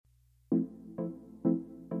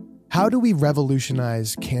How do we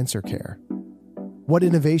revolutionize cancer care? What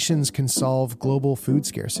innovations can solve global food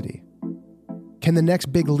scarcity? Can the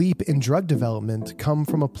next big leap in drug development come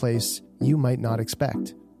from a place you might not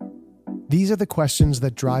expect? These are the questions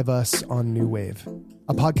that drive us on New Wave,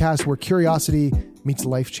 a podcast where curiosity meets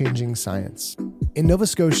life-changing science. In Nova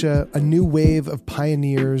Scotia, a new wave of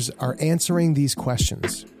pioneers are answering these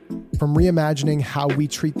questions, from reimagining how we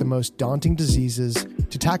treat the most daunting diseases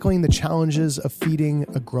to tackling the challenges of feeding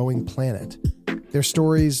a growing planet. Their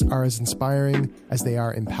stories are as inspiring as they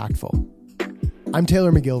are impactful. I'm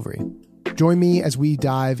Taylor McGilvery. Join me as we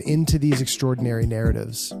dive into these extraordinary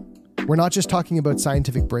narratives. We're not just talking about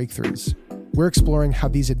scientific breakthroughs. We're exploring how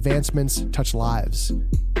these advancements touch lives,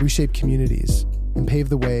 reshape communities, and pave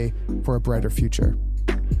the way for a brighter future.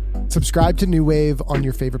 Subscribe to New Wave on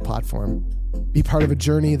your favorite platform. Be part of a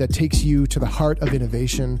journey that takes you to the heart of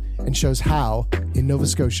innovation and shows how, in Nova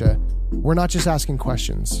Scotia, we're not just asking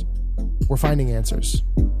questions, we're finding answers.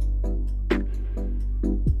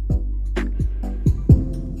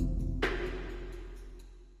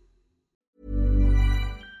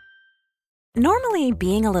 Normally,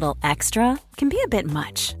 being a little extra can be a bit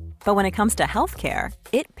much, but when it comes to healthcare,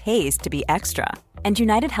 it pays to be extra. And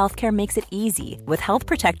United Healthcare makes it easy with Health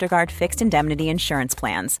Protector Guard fixed indemnity insurance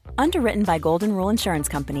plans. Underwritten by Golden Rule Insurance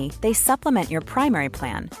Company, they supplement your primary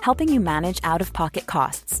plan, helping you manage out-of-pocket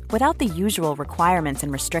costs without the usual requirements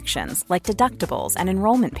and restrictions like deductibles and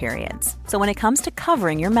enrollment periods. So when it comes to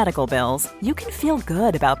covering your medical bills, you can feel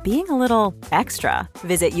good about being a little extra.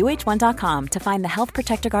 Visit uh1.com to find the Health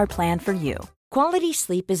Protector Guard plan for you. Quality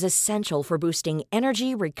sleep is essential for boosting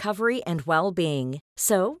energy, recovery, and well-being.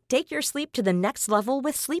 So, take your sleep to the next level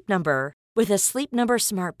with Sleep Number. With a Sleep Number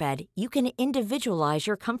smart bed, you can individualize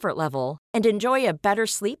your comfort level and enjoy a better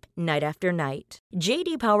sleep night after night.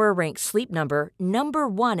 J.D. Power ranks Sleep Number number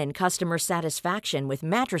one in customer satisfaction with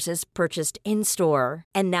mattresses purchased in-store.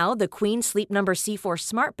 And now the Queen Sleep Number C4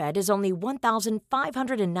 smart bed is only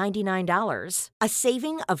 $1,599, a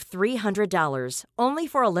saving of $300, only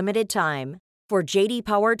for a limited time. For J.D.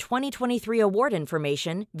 Power 2023 award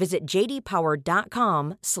information, visit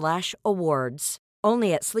jdpower.com/awards.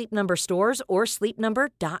 Only at Sleep Number stores or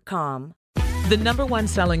sleepnumber.com. The number one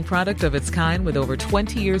selling product of its kind with over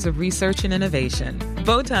 20 years of research and innovation.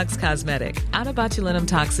 Botox Cosmetic, out of botulinum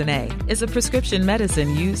toxin A, is a prescription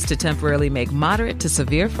medicine used to temporarily make moderate to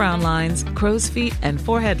severe frown lines, crow's feet, and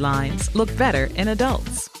forehead lines look better in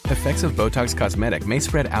adults. Effects of Botox Cosmetic may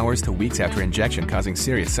spread hours to weeks after injection, causing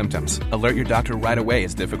serious symptoms. Alert your doctor right away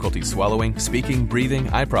as difficulty swallowing, speaking, breathing,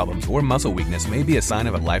 eye problems, or muscle weakness may be a sign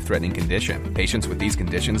of a life-threatening condition. Patients with these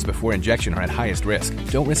conditions before injection are at highest risk.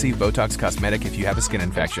 Don't receive Botox Cosmetic if you have a skin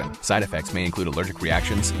infection. Side effects may include allergic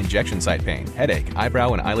reactions, injection site pain, headache,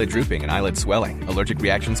 eyebrow and eyelid drooping, and eyelid swelling. Allergic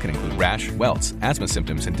reactions can include rash, welts, asthma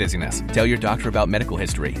symptoms, and dizziness. Tell your doctor about medical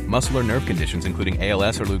history, muscle or nerve conditions including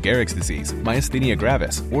ALS or Lou Gehrig's disease, myasthenia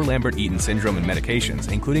gravis, or Lambert-Eaton syndrome and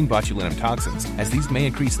medications, including botulinum toxins, as these may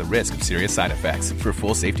increase the risk of serious side effects. For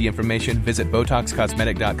full safety information, visit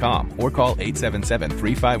BotoxCosmetic.com or call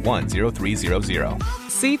 877-351-0300.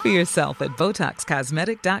 See for yourself at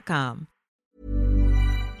BotoxCosmetic.com.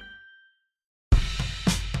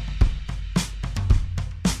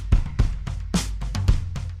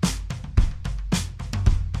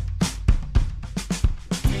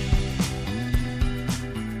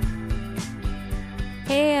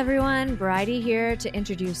 Hey everyone, Bridie here to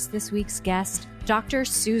introduce this week's guest, Dr.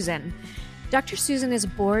 Susan. Dr. Susan is a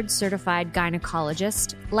board-certified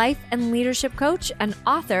gynecologist, life and leadership coach, and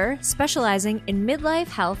author specializing in midlife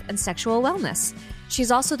health and sexual wellness.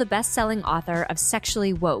 She's also the best-selling author of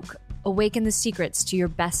Sexually Woke, Awaken the Secrets to Your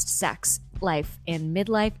Best Sex Life in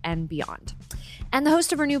Midlife and Beyond. And the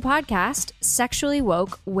host of her new podcast, Sexually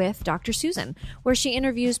Woke with Dr. Susan, where she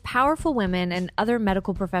interviews powerful women and other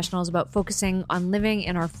medical professionals about focusing on living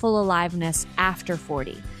in our full aliveness after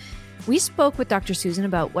 40. We spoke with Dr. Susan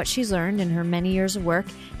about what she's learned in her many years of work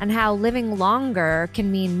and how living longer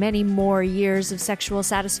can mean many more years of sexual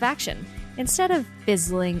satisfaction instead of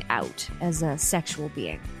fizzling out as a sexual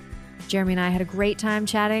being. Jeremy and I had a great time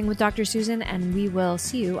chatting with Dr. Susan, and we will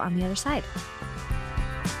see you on the other side.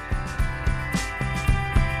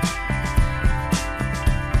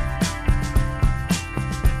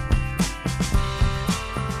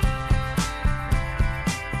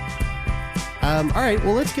 All right,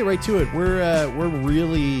 well, let's get right to it. We're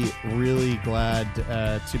really glad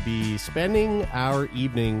to be spending our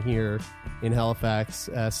evening here in Halifax,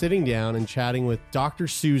 sitting down and chatting with Dr.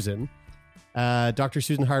 Susan, Dr.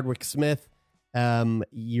 Susan Hardwick-Smith.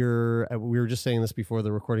 We were just saying this before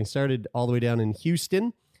the recording started, all the way down in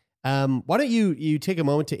Houston. Why don't you take a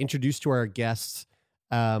moment to introduce to our guests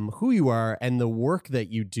who you are and the work that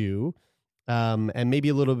you do, and maybe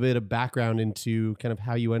a little bit of background into kind of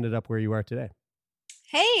how you ended up where you are today.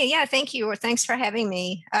 Hey, yeah, thank you. Or thanks for having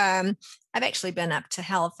me. I've actually been up to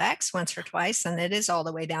Halifax once or twice, and it is all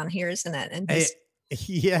the way down here, isn't it? And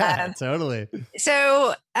yeah, totally.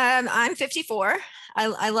 So I'm 54.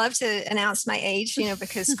 I love to announce my age,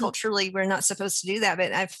 because culturally we're not supposed to do that.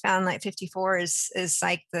 But I've found like 54 is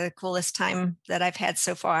like the coolest time that I've had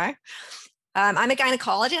so far. I'm a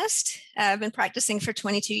gynecologist. I've been practicing for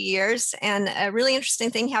 22 years. And a really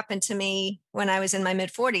interesting thing happened to me when I was in my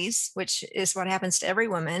mid 40s, which is what happens to every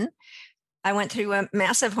woman. I went through a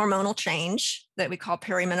massive hormonal change that we call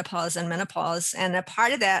perimenopause and menopause. And a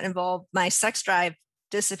part of that involved my sex drive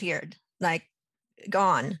disappeared, like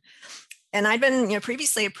gone. And I'd been,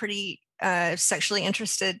 previously a pretty sexually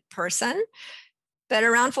interested person. But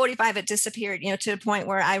around 45, it disappeared, to a point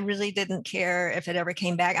where I really didn't care if it ever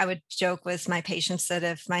came back. I would joke with my patients that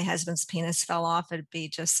if my husband's penis fell off, it'd be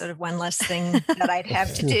just sort of one less thing that I'd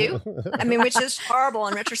have to do. I mean, which is horrible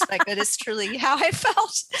in retrospect, but it's truly how I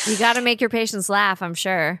felt. You got to make your patients laugh, I'm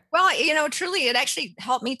sure. Well, truly, it actually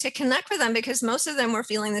helped me to connect with them because most of them were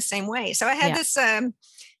feeling the same way. So I had this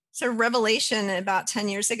sort of revelation about 10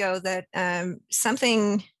 years ago that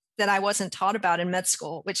something that I wasn't taught about in med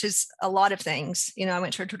school, which is a lot of things. I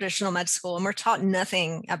went to a traditional med school and we're taught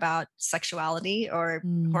nothing about sexuality or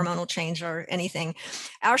hormonal change or anything.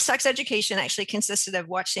 Our sex education actually consisted of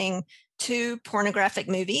watching 2 pornographic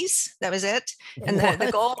movies. That was it. And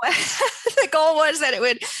the goal the goal was that it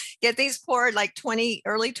would get these poor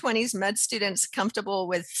early 20s med students comfortable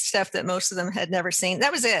with stuff that most of them had never seen.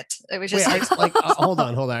 That was it. It was just hold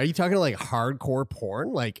on. Are you talking like hardcore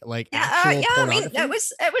porn? Like actual I mean, it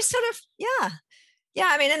was sort of, yeah.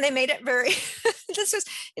 I mean, and they made it very, this was,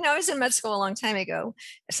 I was in med school a long time ago,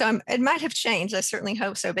 so it might have changed. I certainly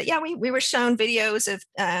hope so. But yeah, we were shown videos of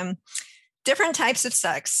different types of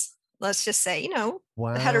sex. Let's just say,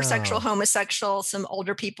 wow. Heterosexual, homosexual, some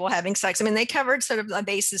older people having sex. I mean, they covered sort of the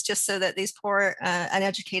bases just so that these poor,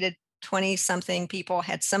 uneducated 20-something people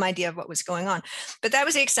had some idea of what was going on. But that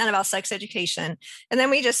was the extent of our sex education. And then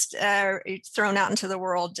we just thrown out into the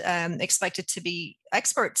world, expected to be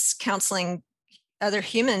experts counseling other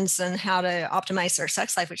humans on how to optimize their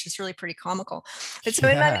sex life, which is really pretty comical. But so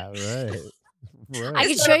right. Right. I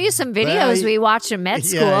can show you some videos we watched in med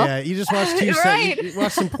school. Yeah. You just watched you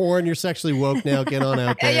watch some porn. You're sexually woke now. Get on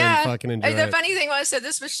out there and fucking enjoy The funny thing was, so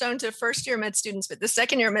this was shown to first-year med students, but the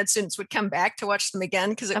second-year med students would come back to watch them again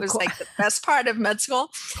because it was like the best part of med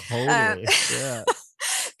school. Totally. Yeah.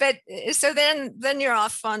 But so then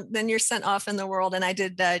you're sent off in the world, and I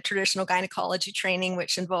did traditional gynecology training,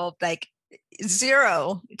 which involved like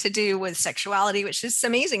zero to do with sexuality, which is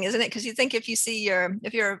amazing, isn't it? Because you think if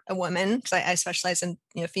you're a woman, because I specialize in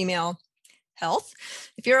female health,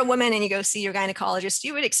 if you're a woman and you go see your gynecologist,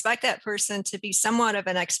 you would expect that person to be somewhat of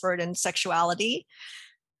an expert in sexuality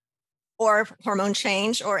or hormone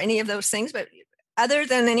change or any of those things. But other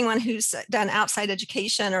than anyone who's done outside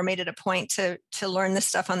education or made it a point to learn this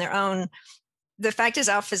stuff on their own, the fact is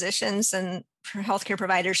our physicians and healthcare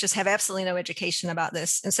providers just have absolutely no education about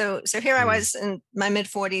this. And so here I was in my mid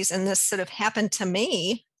 40s and this sort of happened to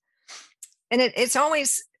me. And it's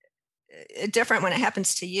always different when it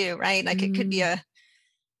happens to you, right? Like it could be a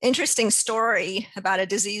interesting story about a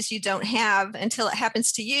disease you don't have until it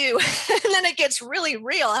happens to you. And then it gets really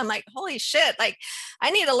real. I'm like, holy shit, like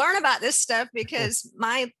I need to learn about this stuff because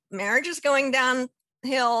my marriage is going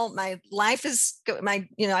downhill. My life is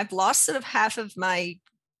I've lost sort of half of my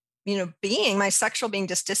being, my sexual being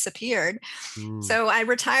just disappeared. So I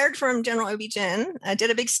retired from general OB-GYN. I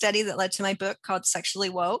did a big study that led to my book called Sexually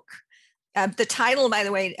Woke. The title, by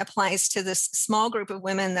the way, applies to this small group of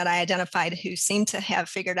women that I identified who seemed to have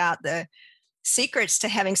figured out the secrets to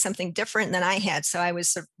having something different than I had. So I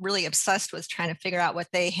was really obsessed with trying to figure out what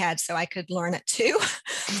they had so I could learn it too.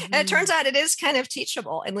 And it turns out it is kind of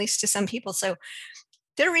teachable, at least to some people. So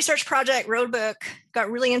did a research project, wrote a book,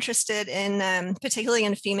 got really interested in particularly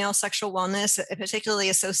in female sexual wellness, particularly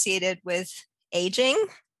associated with aging.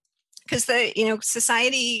 Because the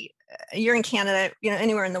society, you're in Canada,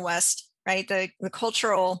 anywhere in the West, right? The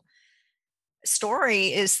cultural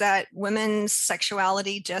story is that women's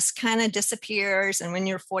sexuality just kind of disappears. And when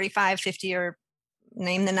you're 45, 50, or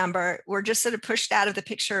name the number, we're just sort of pushed out of the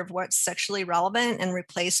picture of what's sexually relevant and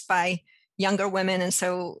replaced by younger women. And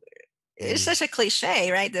so it's such a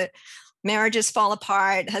cliche, right? The marriages fall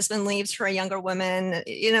apart, husband leaves for a younger woman.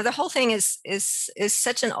 The whole thing is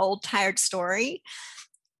such an old, tired story.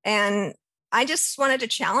 And I just wanted to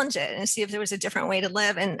challenge it and see if there was a different way to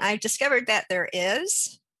live. And I discovered that there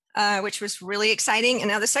is. which was really exciting. And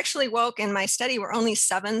now the sexually woke in my study were only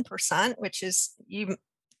 7%, which is, you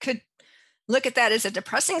could look at that as a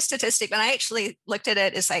depressing statistic, but I actually looked at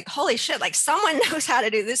it as like, holy shit, like someone knows how to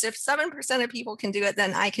do this. If 7% of people can do it,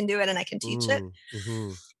 then I can do it and I can teach it.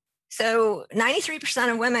 Mm-hmm. So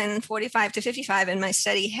 93% of women 45 to 55 in my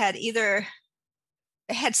study had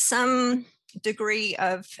some degree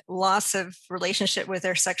of loss of relationship with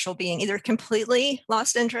their sexual being, either completely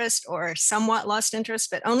lost interest or somewhat lost interest,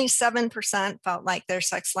 but only 7% felt like their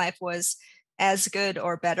sex life was as good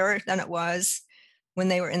or better than it was when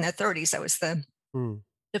they were in their 30s. That was the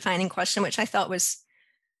defining question, which I thought was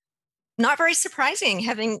not very surprising,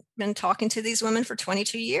 having been talking to these women for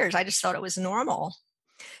 22 years. I just thought it was normal.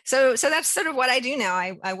 So that's sort of what I do now.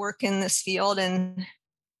 I work in this field and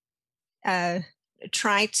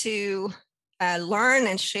try to learn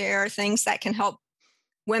and share things that can help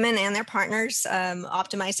women and their partners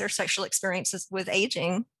optimize their sexual experiences with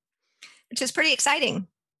aging, which is pretty exciting.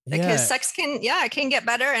 Because sex it can get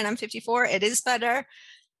better. And I'm 54. It is better.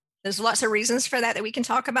 There's lots of reasons for that we can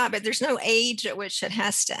talk about, but there's no age at which it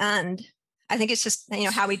has to end. I think it's just,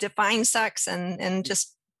 how we define sex and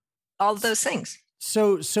just all of those things.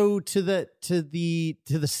 So to the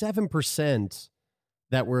 7%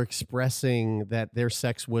 that were expressing that their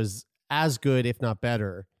sex was as good, if not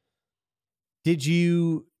better, did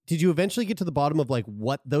you eventually get to the bottom of like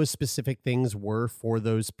what those specific things were for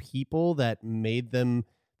those people that made them,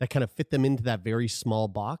 that kind of fit them into that very small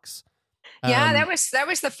box? Yeah, that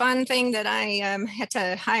was the fun thing that I had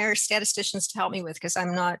to hire statisticians to help me with, because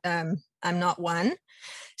I'm not one.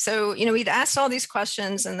 So, we'd asked all these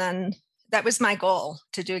questions, and then that was my goal,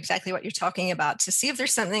 to do exactly what you're talking about, to see if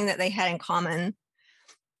there's something that they had in common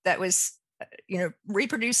that was,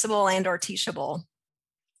 reproducible and or teachable.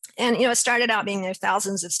 And, it started out being there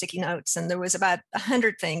thousands of sticky notes, and there was about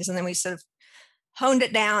 100 things. And then we sort of honed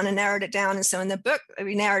it down and narrowed it down. And so in the book,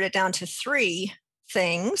 we narrowed it down to 3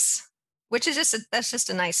 things, which is that's just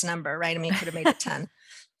a nice number, right? I mean, could have made it 10,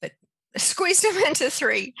 but squeezed them into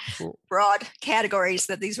 3 broad categories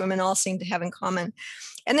that these women all seem to have in common.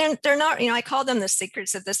 And they're not, I call them the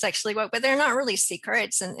secrets of the sexually woke, but they're not really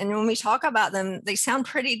secrets. And when we talk about them, they sound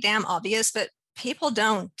pretty damn obvious, but people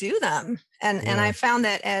don't do them. And I found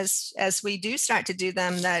that as we do start to do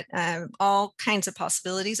them, that all kinds of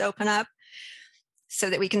possibilities open up, so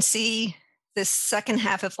that we can see this second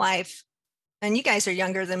half of life. And you guys are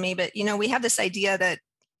younger than me, but, we have this idea that,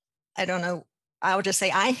 I don't know, I'll just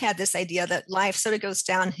say I had this idea that life sort of goes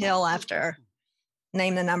downhill after,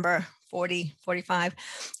 name the number, 40, 45,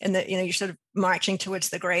 and that, you're sort of marching towards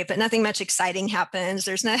the grave, but nothing much exciting happens.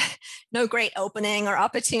 There's no great opening or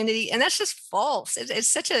opportunity. And that's just false. It's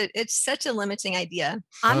such a limiting idea.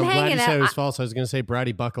 I'm glad you said it was false. I was going to say,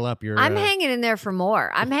 Bridie, buckle up. I'm hanging in there for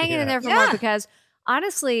more. I'm hanging in there for more, because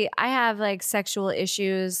honestly, I have like sexual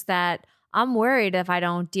issues that I'm worried if I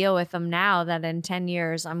don't deal with them now, that in 10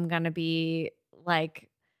 years, I'm going to be like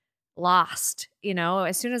lost.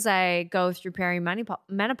 As soon as I go through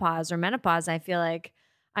perimenopause or menopause, I feel like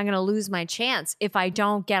I'm going to lose my chance if I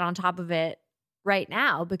don't get on top of it right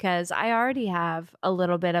now, because I already have a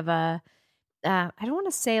little bit of a, I don't want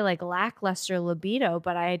to say like lackluster libido,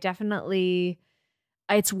 but I definitely,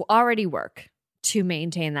 it's already work to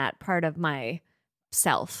maintain that part of my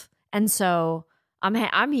self. And so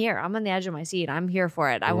I'm here. I'm on the edge of my seat. I'm here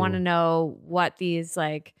for it. I want to know what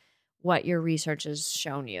your research has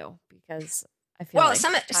shown you, because I feel like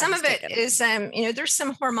some of it is, there's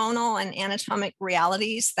some hormonal and anatomic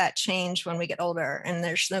realities that change when we get older, and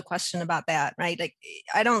there's no question about that, right? Like,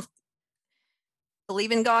 I don't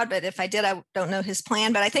believe in God, but if I did, I don't know his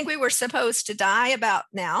plan. But I think we were supposed to die about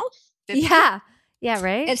now. 50. Yeah,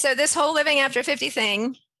 right. And so this whole living after 50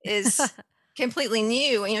 thing is completely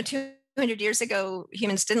new. 200 years ago,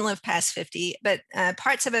 humans didn't live past 50, but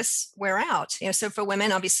parts of us wear out. So for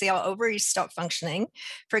women, obviously, our ovaries stop functioning.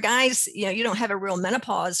 For guys, you don't have a real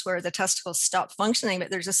menopause where the testicles stop functioning,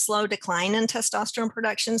 but there's a slow decline in testosterone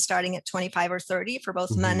production starting at 25 or 30 for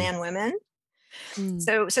both men and women.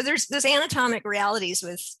 So there's anatomic realities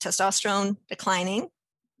with testosterone declining,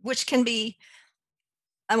 which can be,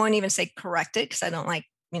 I won't even say corrected, because I don't like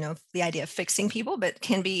the idea of fixing people, but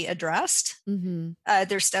can be addressed.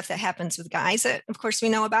 There's stuff that happens with guys that, of course, we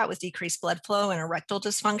know about, with decreased blood flow and erectile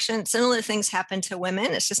dysfunction. Similar things happen to women.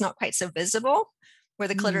 It's just not quite so visible, where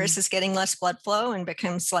the clitoris is getting less blood flow and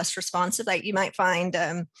becomes less responsive. Like, you might find,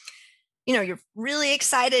 you're really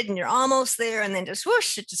excited and you're almost there, and then just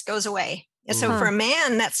whoosh, it just goes away. And so for a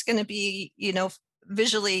man, that's going to be,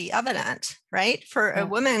 visually evident, right? For a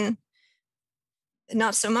woman,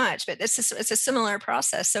 not so much, but it's a similar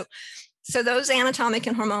process. So those anatomic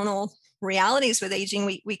and hormonal realities with aging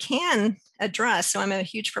we can address. So I'm a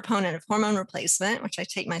huge proponent of hormone replacement, which I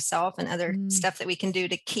take myself, and other stuff that we can do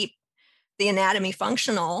to keep the anatomy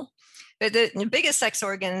functional. But the biggest sex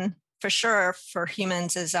organ for sure for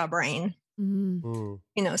humans is our brain.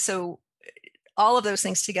 So all of those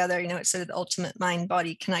things together, it's sort of the ultimate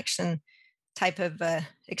mind-body connection type of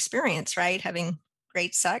experience, right? Having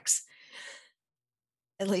great sex.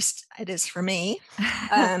 At least it is for me.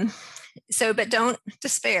 But don't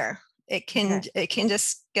despair. It can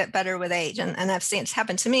just get better with age. And I've seen it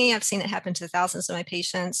happen to me. I've seen it happen to thousands of my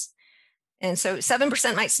patients. And so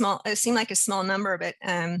 7% might seem like a small number, but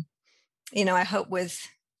I hope with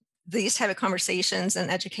these type of conversations and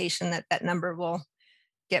education that number will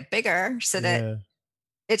get bigger, so that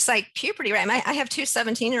it's like puberty, right? I have two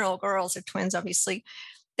 17-year-old girls, they're twins, obviously.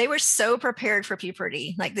 They were so prepared for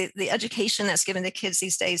puberty. Like the education that's given to kids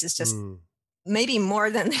these days is just maybe more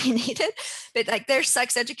than they needed, but like their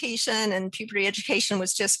sex education and puberty education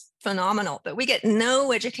was just phenomenal. But we get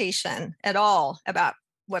no education at all about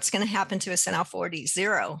what's going to happen to us in our 40s.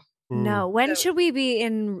 Zero. No. When should we be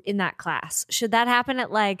in that class? Should that happen at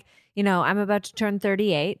I'm about to turn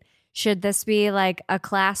 38. Should this be like a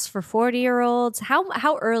class for 40-year-olds?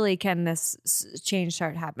 How early can this change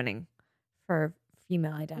start happening for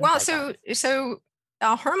female identity? Well, so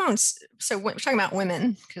our hormones. So we're talking about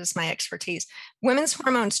women because it's my expertise. Women's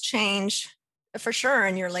hormones change for sure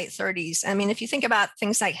in your late 30s. I mean, if you think about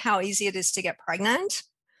things like how easy it is to get pregnant,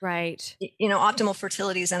 right? Optimal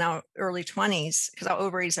fertility is in our early 20s because our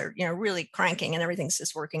ovaries are really cranking and everything's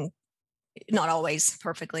just working. Not always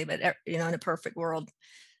perfectly, but in a perfect world,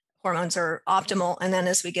 hormones are optimal. And then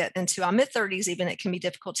as we get into our mid 30s, even it can be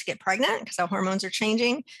difficult to get pregnant because our hormones are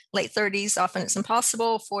changing. Late 30s, often it's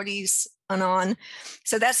impossible, 40s and on.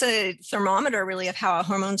 So that's a thermometer really of how our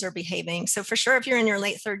hormones are behaving. So for sure, if you're in your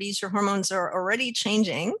late 30s, your hormones are already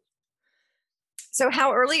changing. So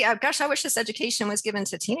how early? Gosh, I wish this education was given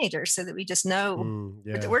to teenagers so that we just know.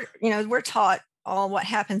 We're taught all what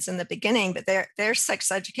happens in the beginning, but their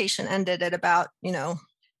sex education ended at about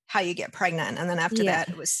how you get pregnant, and then after that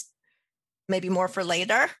it was maybe more for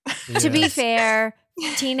later. To be fair,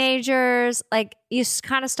 teenagers, like, you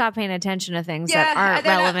kind of stop paying attention to things that aren't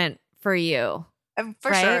relevant for you.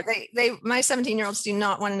 For sure. My 17-year-olds do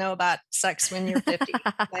not want to know about sex when you're 50.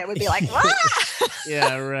 They would be like,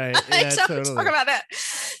 yeah, right. Yeah, totally. Talk about that.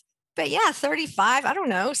 But 35, I don't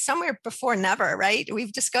know, somewhere before never, right?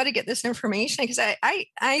 We've just got to get this information because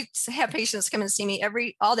I have patients come and see me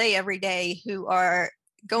all day, every day who are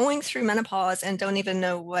going through menopause and don't even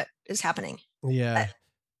know what is happening. Yeah.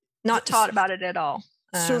 Not taught about it at all.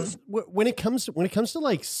 So when it comes to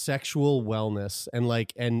like sexual wellness and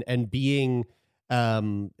like, and being,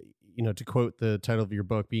 to quote the title of your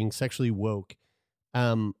book, being sexually woke,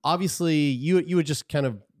 obviously you had just kind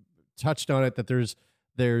of touched on it, that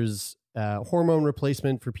there's hormone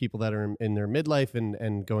replacement for people that are in their midlife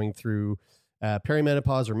and going through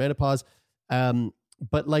perimenopause or menopause.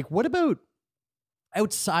 But like, what about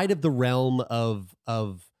outside of the realm of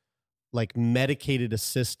like medicated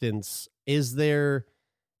assistance? Is there,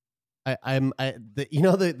 the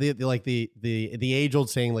age old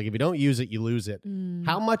saying, like, if you don't use it, you lose it.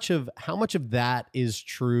 How much of that is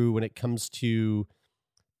true when it comes to,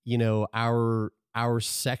 our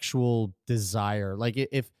sexual desire? Like,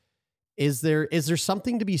 is there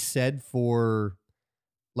something to be said for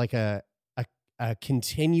like a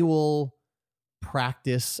continual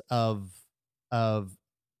practice of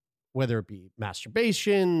whether it be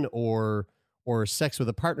masturbation or sex with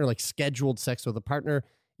a partner, like scheduled sex with a partner?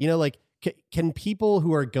 Can people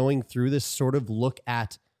who are going through this sort of look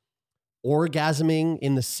at orgasming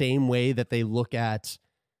in the same way that they look at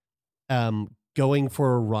going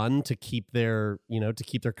for a run to keep their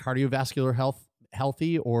cardiovascular health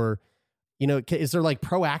healthy? Or, is there like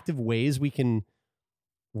proactive ways we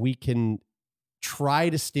can try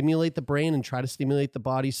to stimulate the brain and try to stimulate the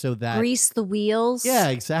body so that grease the wheels? Yeah,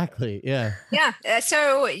 exactly. Yeah. Yeah.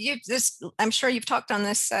 So I'm sure you've talked on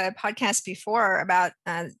this podcast before about,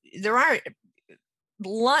 there are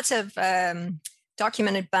lots of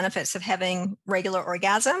documented benefits of having regular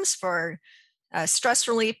orgasms for stress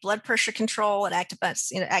relief, blood pressure control. It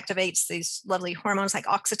activates these lovely hormones like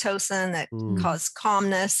oxytocin that cause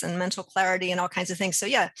calmness and mental clarity and all kinds of things. So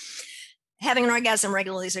having an orgasm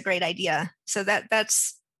regularly is a great idea. So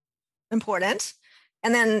that's important.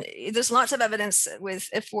 And then there's lots of evidence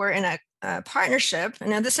if we're in a partnership,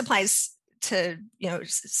 and this applies to,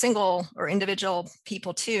 single or individual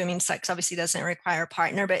people too. I mean, sex obviously doesn't require a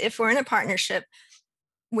partner, but if we're in a partnership,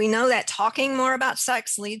 we know that talking more about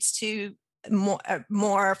sex leads to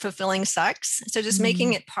more fulfilling sex. So just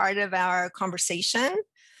making it part of our conversation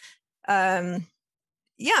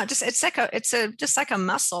yeah, just just like a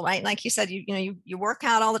muscle, right? Like you said, you work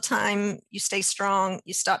out all the time, you stay strong,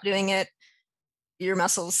 you stop doing it, your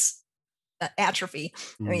muscles atrophy.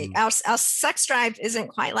 I mean, our sex drive isn't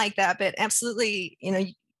quite like that, but absolutely,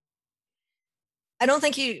 I don't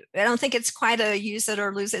think it's quite a use it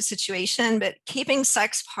or lose it situation, but keeping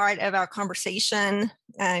sex part of our conversation,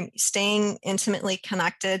 staying intimately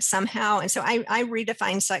connected somehow. And so I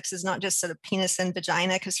redefine sex as not just sort of penis and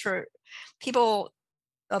vagina, because for people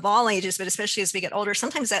of all ages, but especially as we get older,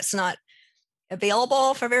 sometimes that's not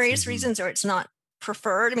available for various reasons, or it's not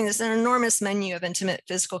preferred. I mean, there's an enormous menu of intimate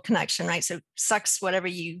physical connection, right? So sex, whatever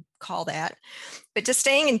you call that, but just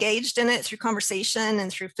staying engaged in it through conversation and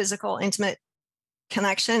through physical, intimate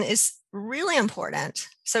connection is really important.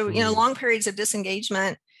 So, long periods of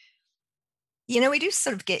disengagement, we do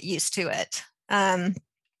sort of get used to it. And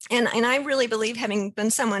I really believe, having been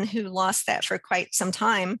someone who lost that for quite some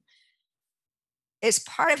time, is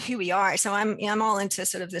part of who we are. So I'm all into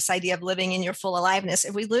sort of this idea of living in your full aliveness.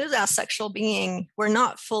 If we lose our sexual being, we're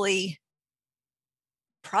not fully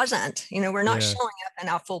present. We're not showing up in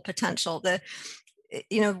our full potential.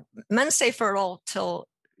 Men stay fertile till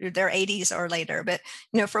their 80s or later, but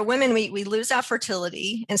for women, we lose our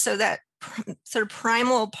fertility, and so that sort of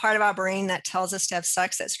primal part of our brain that tells us to have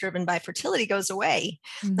sex, that's driven by fertility, goes away.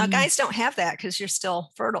 Now, guys don't have that because you're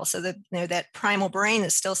still fertile, so that that primal brain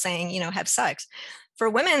is still saying have sex. For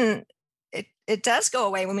women, it does go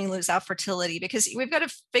away when we lose our fertility, because we've got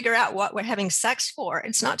to figure out what we're having sex for.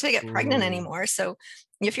 It's not to get pregnant anymore. So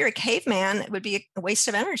if you're a caveman, it would be a waste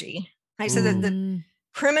of energy, right? So the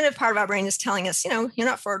primitive part of our brain is telling us, you're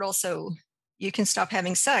not fertile, so you can stop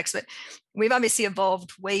having sex. But we've obviously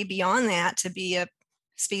evolved way beyond that to be a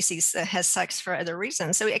species that has sex for other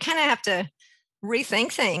reasons. So we kind of have to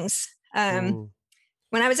rethink things. When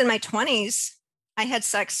I was in my 20s, I had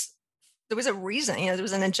sex. There was a reason, there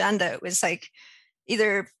was an agenda. It was like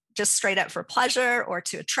either just straight up for pleasure, or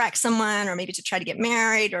to attract someone, or maybe to try to get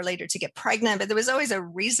married, or later to get pregnant. But there was always a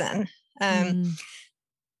reason.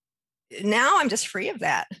 Now I'm just free of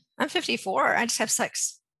that. I'm 54. I just have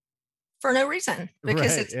sex for no reason,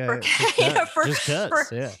 because it's for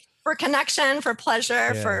connection, for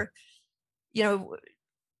pleasure, for,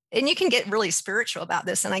 and you can get really spiritual about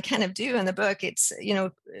this. And I kind of do in the book. It's,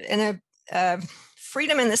 in a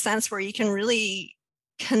freedom in the sense where you can really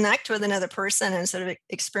connect with another person and sort of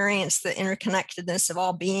experience the interconnectedness of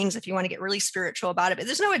all beings, if you want to get really spiritual about it. But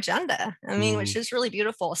there's no agenda, which is really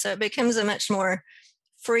beautiful. So it becomes a much more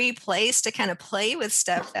free place to kind of play with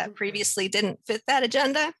stuff that previously didn't fit that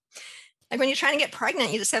agenda. Like when you're trying to get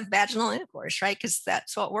pregnant, you just have vaginal intercourse, right? Because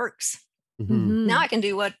that's what works. Now I can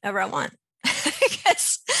do whatever I want.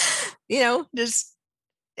 Because,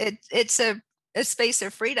 it's a space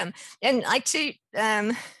of freedom. And to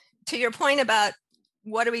your point about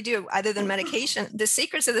what do we do other than medication, the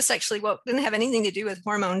secrets of the sexually woke didn't have anything to do with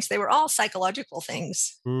hormones. They were all psychological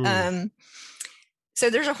things. So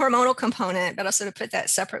there's a hormonal component, but I'll sort of put that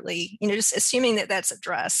separately, just assuming that that's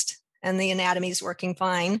addressed and the anatomy is working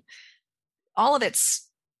fine. All of it's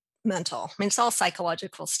mental. I mean, it's all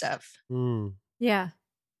psychological stuff. Yeah.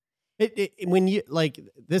 When you, like,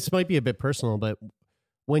 this might be a bit personal, but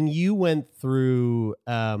when you went through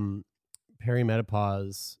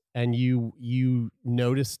perimenopause and you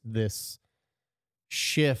noticed this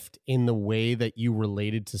shift in the way that you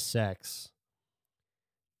related to sex,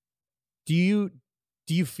 do you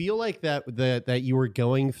feel like that you were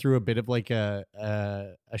going through a bit of like a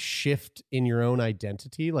shift in your own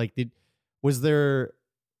identity? Like, were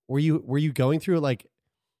you going through it? Like,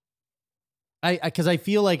 because I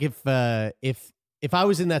feel like if I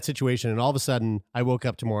was in that situation and all of a sudden I woke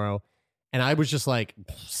up tomorrow and I was just like,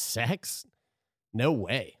 sex? No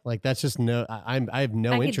way. Like, that's just I have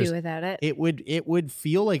no interest. I could do without it. It would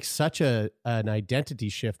feel like such an identity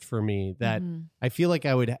shift for me that I feel like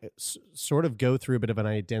I would sort of go through a bit of an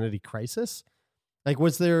identity crisis. Like,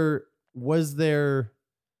 was there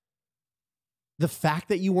the fact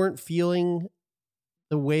that you weren't feeling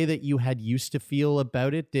the way that you had used to feel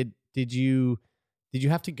about it? Did you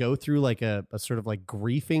have to go through like a sort of like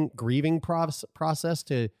grieving process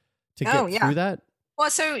to get through that? Well,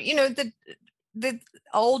 so, the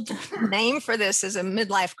old name for this is a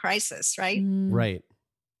midlife crisis, right? Right.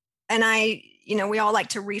 And we all like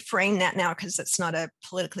to reframe that now because it's not a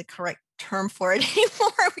politically correct term for it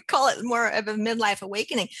anymore. We call it more of a midlife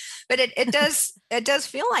awakening, but it does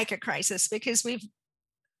feel like a crisis because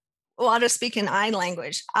I'll just speak in I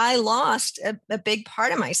language. I lost a big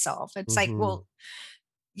part of myself. It's like, well,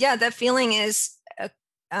 yeah, that feeling is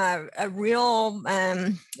a real,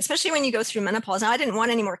 especially when you go through menopause. Now, I didn't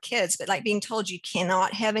want any more kids, but like being told you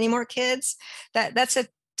cannot have any more kids, that's a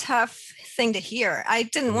tough thing to hear. I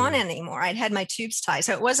didn't want any more. I'd had my tubes tied.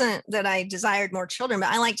 So it wasn't that I desired more children, but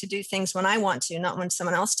I like to do things when I want to, not when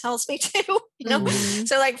someone else tells me to, you know?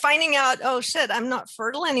 So like finding out, oh shit, I'm not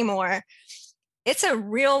fertile anymore. It's a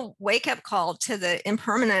real wake up call to the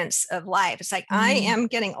impermanence of life. It's like, I am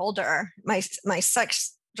getting older. My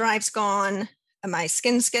sex drive's gone. My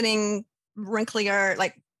skin's getting wrinklier.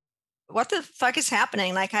 Like, what the fuck is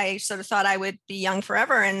happening? Like, I sort of thought I would be young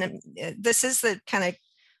forever. And this is the kind of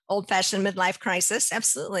old fashioned midlife crisis.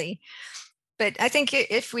 Absolutely. But I think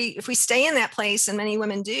if we stay in that place, and many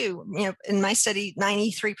women do, you know, in my study,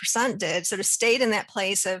 93% did, sort of stayed in that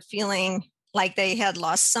place of feeling like they had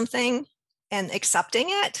lost something and accepting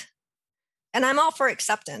it. And I'm all for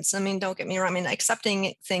acceptance. I mean, don't get me wrong. I mean,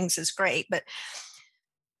 accepting things is great, but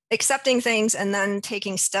accepting things and then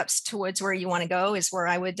taking steps towards where you want to go is where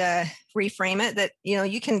I would reframe it, that, you know,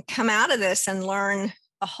 you can come out of this and learn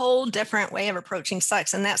a whole different way of approaching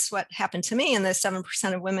sex. And that's what happened to me and the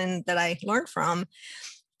 7% of women that I learned from,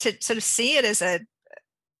 to sort of see it as a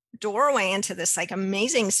doorway into this like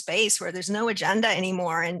amazing space where there's no agenda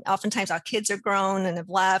anymore. And oftentimes our kids are grown and have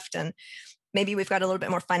left, and maybe we've got a little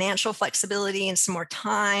bit more financial flexibility and some more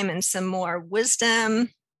time and some more wisdom,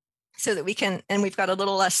 so that we can, and we've got a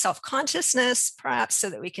little less self-consciousness perhaps, so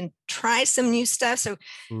that we can try some new stuff. So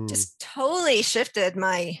just totally shifted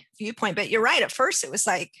my viewpoint. But you're right. At first it was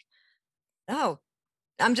like, oh,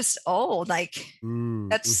 I'm just old. Like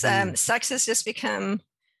that's sex has just become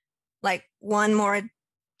like one more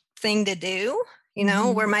thing to do, you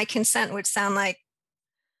know, where my consent would sound like,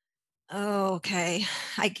 oh, okay,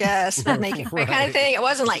 I guess, but make it right. Kind of thing. It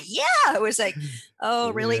wasn't like, yeah, it was like,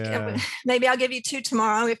 oh, really? Yeah. Maybe I'll give you 2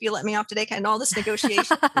 tomorrow if you let me off today. Kind of all this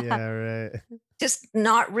negotiation. Yeah, right. Just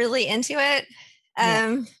not really into it.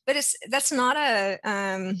 But that's not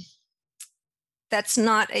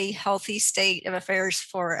a healthy state of affairs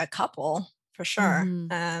for a couple, for sure.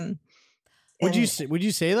 Would you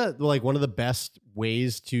say that like one of the best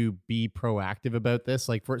ways to be proactive about this,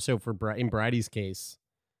 like in Bridie's case,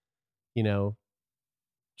 you know,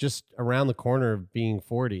 just around the corner of being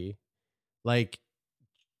 40, like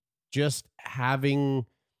just having,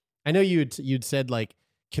 I know you'd said like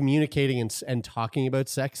communicating and talking about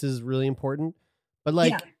sex is really important, but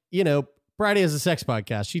like, you know, Bridie has a sex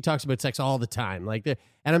podcast. She talks about sex all the time. Like,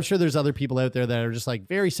 and I'm sure there's other people out there that are just like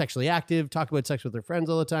very sexually active, talk about sex with their friends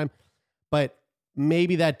all the time. But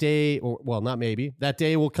maybe that day, or well, not maybe, that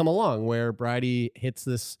day will come along where Bridie hits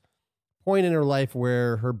this point in her life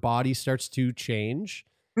where her body starts to change,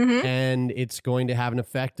 and it's going to have an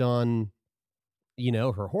effect on, you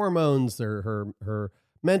know, her hormones or her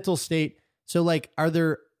mental state. So like, are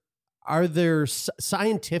there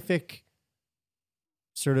scientific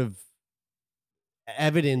sort of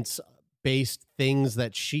evidence based things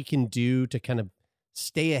that she can do to kind of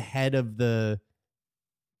stay ahead of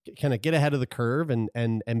get ahead of the curve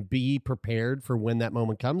and be prepared for when that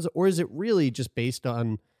moment comes? Or is it really just based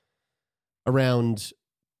on around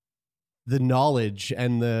the knowledge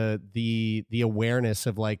and the awareness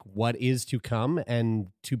of like what is to come, and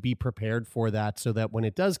to be prepared for that, so that when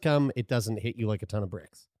it does come, it doesn't hit you like a ton of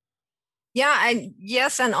bricks? Yeah,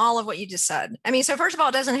 yes, and all of what you just said. I mean, so first of all,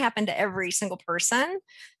 it doesn't happen to every single person,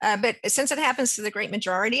 but since it happens to the great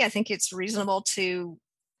majority, I think it's reasonable to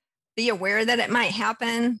be aware that it might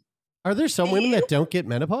happen. Are there some women that don't get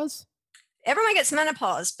menopause? Everyone gets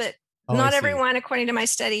menopause, but not everyone, according to my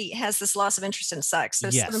study, has this loss of interest in sex. So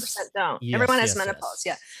 7% don't. Everyone has menopause.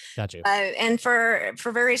 Yeah. Got you. And for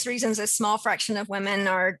various reasons, a small fraction of women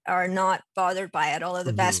are not bothered by it, although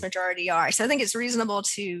the vast majority are. So I think it's reasonable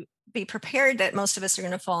to be prepared that most of us are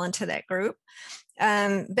going to fall into that group.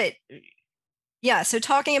 But yeah, so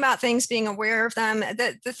talking about things, being aware of them,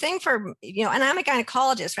 the thing for, you know, and I'm a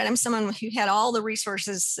gynecologist, right? I'm someone who had all the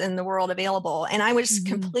resources in the world available, and I was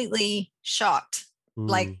completely shocked.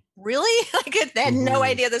 Like, really? Like, I had no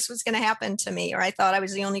idea this was going to happen to me, or I thought I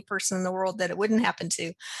was the only person in the world that it wouldn't happen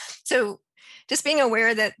to. So just being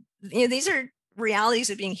aware that, you know, these are realities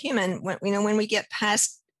of being human. When we get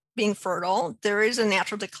past being fertile, there is a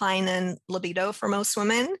natural decline in libido for most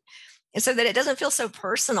women. And so that it doesn't feel so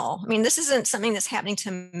personal. I mean, this isn't something that's happening to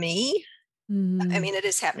me. I mean, it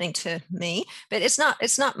is happening to me, but it's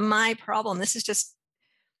not my problem. This is just,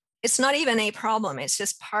 it's not even a problem. It's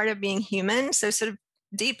just part of being human. So sort of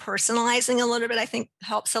depersonalizing a little bit, I think,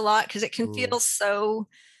 helps a lot, because it can feel so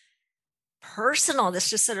personal, this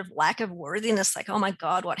just sort of lack of worthiness, like, oh my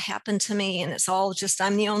God, what happened to me? And it's all just,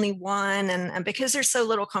 I'm the only one. And because there's so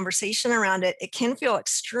little conversation around it, it can feel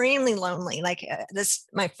extremely lonely. Like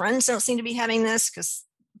my friends don't seem to be having this, because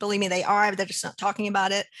believe me, they are, but they're just not talking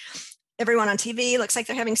about it. Everyone on TV looks like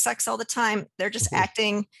they're having sex all the time. They're just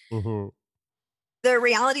acting. The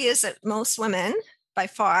reality is that most women, by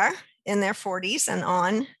far, in their 40s and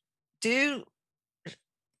on, do,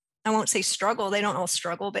 I won't say struggle, they don't all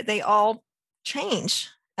struggle, but they all change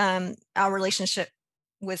our relationship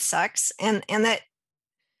with sex, and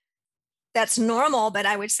that's normal, but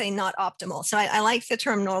I would say not optimal. So I like the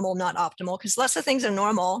term normal, not optimal, because lots of things are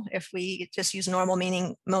normal if we just use normal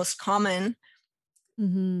meaning most common,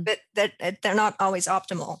 but they're not always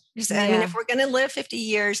optimal. I mean, if we're going to live 50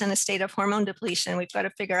 years in a state of hormone depletion, we've got to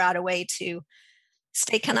figure out a way to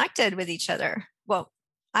stay connected with each other. Well,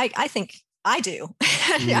 I think I do.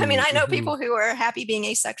 I mean, I know people who are happy being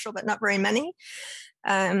asexual, but not very many.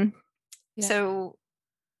 So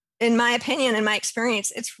in my opinion, in my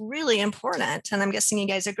experience, it's really important. And I'm guessing you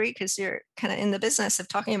guys agree, because you're kind of in the business of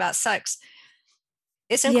talking about sex.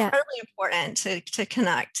 It's incredibly important to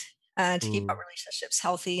connect, to keep our relationships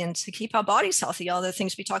healthy and to keep our bodies healthy. All the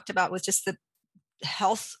things we talked about with just the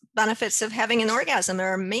health benefits of having an orgasm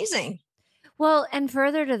are amazing. Well, and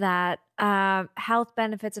further to that, health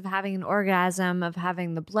benefits of having an orgasm, of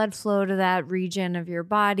having the blood flow to that region of your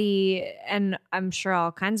body, and I'm sure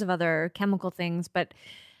all kinds of other chemical things. But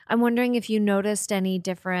I'm wondering if you noticed any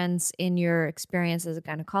difference in your experience as a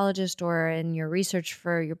gynecologist or in your research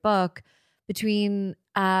for your book between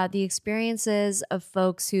the experiences of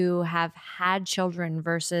folks who have had children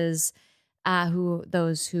versus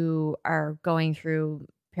those who are going through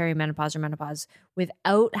perimenopause or menopause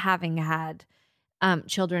without having had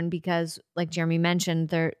children, because like Jeremy mentioned,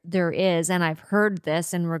 there is, and I've heard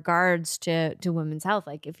this in regards to women's health,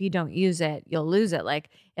 like if you don't use it, you'll lose it. Like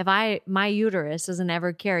if my uterus doesn't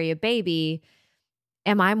ever carry a baby,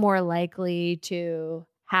 am I more likely to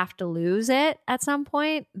have to lose it at some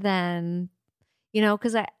point than,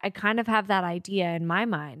 because I kind of have that idea in my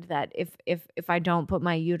mind that if I don't put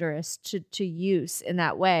my uterus to use in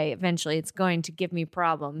that way, eventually it's going to give me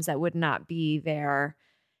problems that would not be there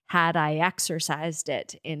had I exercised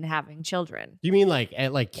it in having children. Do you mean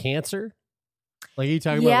like cancer? Like are you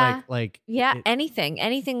talking about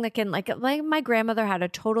anything that can like my grandmother had a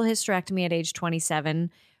total hysterectomy at age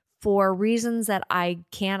 27 for reasons that I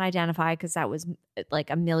can't identify, because that was like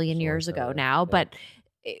a million years ago now, but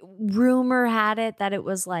rumor had it that it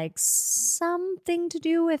was like something to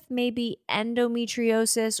do with maybe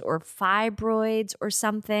endometriosis or fibroids or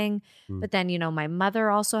something. But then, my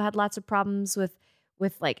mother also had lots of problems with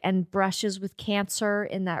like, and brushes with cancer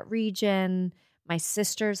in that region. My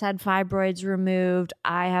sisters had fibroids removed.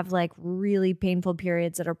 I have like really painful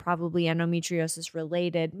periods that are probably endometriosis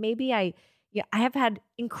related. Maybe I have had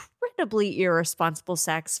incredibly irresponsible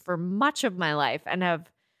sex for much of my life and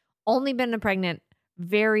have only been pregnant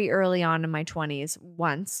very early on in my 20s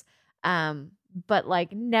once, but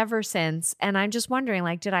like never since. And I'm just wondering,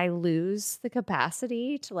 like, did I lose the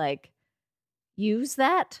capacity to like use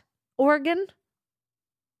that organ?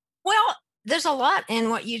 Well, there's a lot in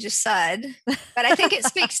what you just said, but I think it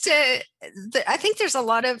speaks to, I think there's a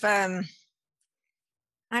lot of, I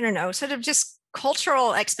don't know, sort of just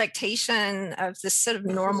cultural expectation of this sort of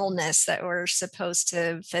normalness that we're supposed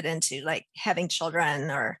to fit into, like having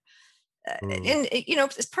children or, and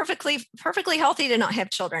it's perfectly healthy to not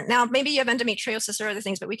have children. Now, maybe you have endometriosis or other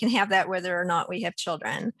things, but we can have that whether or not we have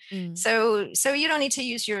children. So you don't need to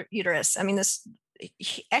use your uterus. I mean,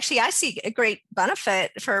 actually, I see a great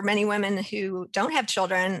benefit for many women who don't have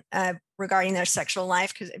children regarding their sexual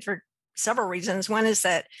life, because for several reasons. One is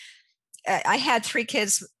that I had 3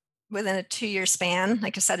 kids within a 2-year span,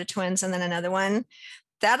 like a set of twins and then another one.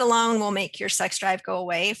 That alone will make your sex drive go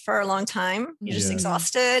away for a long time. You're just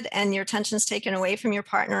exhausted and your attention's taken away from your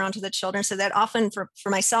partner onto the children. So that often for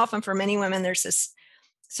myself and for many women, there's this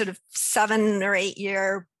sort of 7 or 8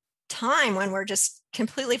 year time when we're just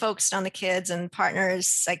completely focused on the kids, and partner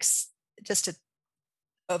is like just a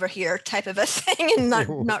over here type of a thing, and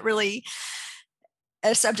not really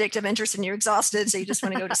a subject of interest, and you're exhausted. So you just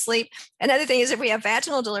want to go to sleep. Another thing is if we have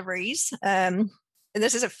vaginal deliveries, and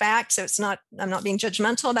this is a fact, so I'm not being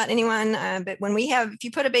judgmental about anyone, but if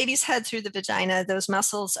you put a baby's head through the vagina, those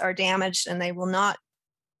muscles are damaged and they will not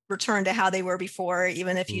return to how they were before,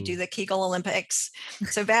 even if you do the Kegel Olympics.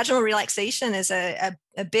 So vaginal relaxation is a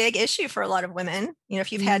big issue for a lot of women.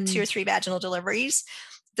 If you've had 2 or 3 vaginal deliveries,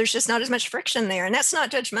 there's just not as much friction there. And that's not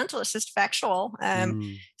judgmental, it's just factual.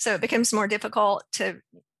 So it becomes more difficult to,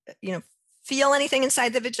 feel anything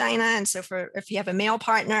inside the vagina. And so if you have a male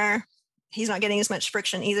partner, he's not getting as much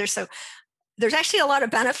friction either. So there's actually a lot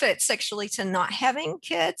of benefits sexually to not having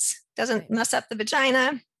kids. Doesn't mess up the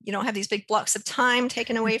vagina. You don't have these big blocks of time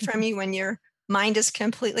taken away from you when your mind is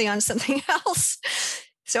completely on something else.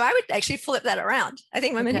 So I would actually flip that around. I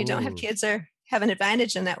think women who don't have kids have an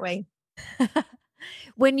advantage in that way.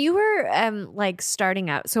 When you were like starting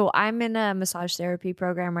out, so I'm in a massage therapy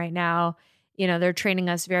program right now. You know, they're training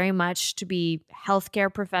us very much to be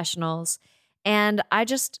healthcare professionals. And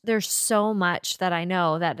there's so much that I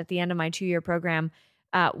know that at the end of my 2-year program,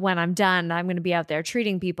 when I'm done, I'm going to be out there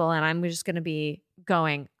treating people and I'm just going to be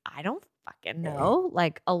going, I don't fucking know,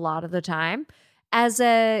 like a lot of the time. As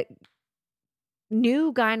a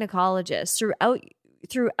new gynecologist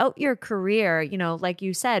throughout your career, you know, like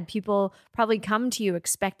you said, people probably come to you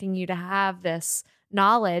expecting you to have this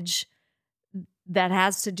knowledge that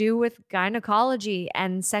has to do with gynecology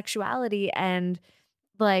and sexuality. And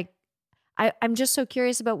like, I'm just so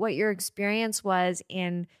curious about what your experience was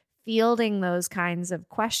in fielding those kinds of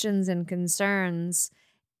questions and concerns.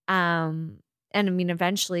 And I mean,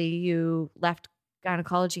 eventually you left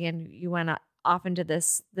gynecology and you went off into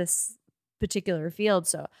this particular field.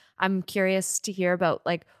 So I'm curious to hear about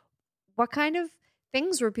like, what kind of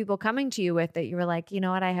things were people coming to you with that you were like, you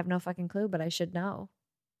know what, I have no fucking clue, but I should know.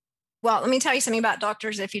 Well, let me tell you something about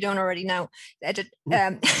doctors if you don't already know.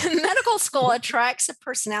 Medical school attracts a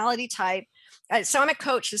personality type. So I'm a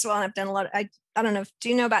coach as well, and I've done a lot. I don't know. Do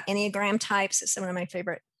you know about Enneagram types? It's one of my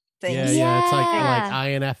favorite things. Yeah. It's like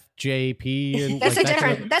INFJP. And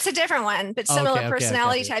that's a different one, but similar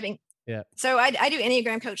personality typing. Yeah. So I do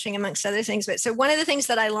Enneagram coaching amongst other things. But so one of the things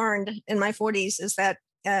that I learned in my 40s is that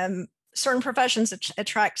certain professions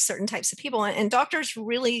attract certain types of people, and doctors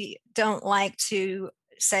really don't like to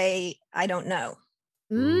say, I don't know.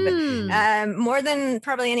 More than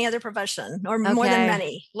probably any other profession, or more than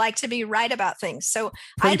many, like to be right about things. So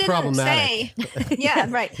I didn't say,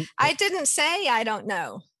 I didn't say I don't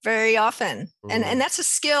know very often. And that's a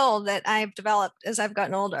skill that I've developed as I've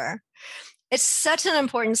gotten older. It's such an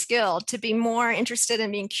important skill to be more interested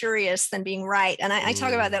in being curious than being right. And I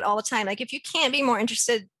talk about that all the time. Like if you can't be more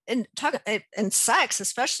interested in sex,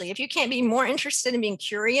 especially if you can't be more interested in being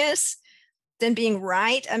curious than being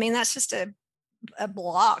right, I mean, that's just a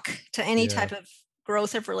block to any type of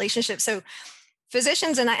growth of relationship. So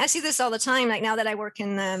physicians, and I see this all the time, like now that I work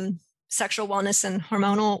in sexual wellness and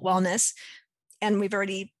hormonal wellness, and we've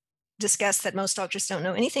already discussed that most doctors don't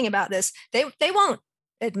know anything about this. They won't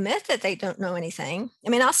admit that they don't know anything.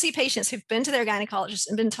 I mean, I'll see patients who've been to their gynecologist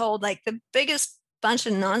and been told like the biggest bunch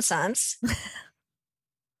of nonsense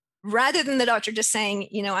rather than the doctor just saying,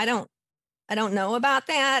 you know, I don't know about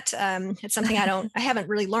that. It's something I haven't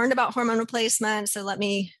really learned about hormone replacement. So let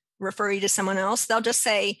me refer you to someone else. They'll just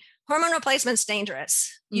say hormone replacement's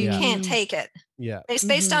dangerous. You can't take it. Yeah. It's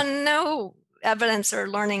based on no evidence or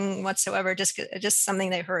learning whatsoever, just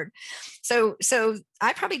something they heard. So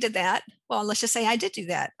I probably did that. Well, let's just say I did do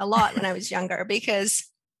that a lot when I was younger, because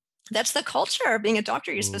that's the culture of being a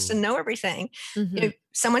doctor. You're supposed to know everything. You know,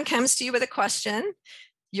 someone comes to you with a question,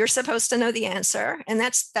 you're supposed to know the answer, and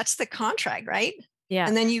that's the contract, right? Yeah.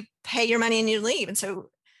 And then you pay your money and you leave. And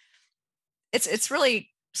so it's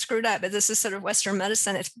really screwed up. But this is sort of Western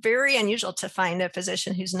medicine. It's very unusual to find a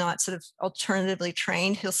physician who's not sort of alternatively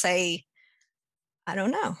trained. He'll say, I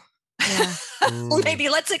don't know. Yeah. Well, maybe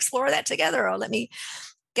let's explore that together, or let me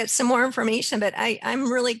get some more information. But I'm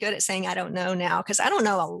really good at saying I don't know now, because I don't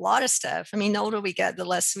know a lot of stuff. I mean, the older we get, the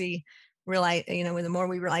less we realize, you know, the more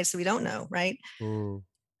we realize that we don't know, right?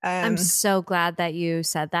 I'm so glad that you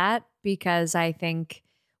said that, because I think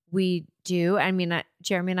we do. I mean,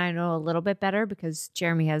 Jeremy and I know a little bit better because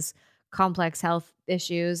Jeremy has complex health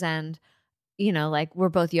issues, and, you know, like we're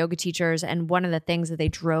both yoga teachers. And one of the things that they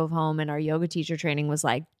drove home in our yoga teacher training was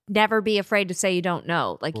like, never be afraid to say you don't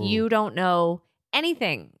know. Like you don't know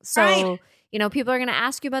anything. So, you know, people are going to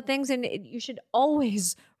ask you about things, and you should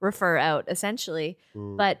always refer out, essentially.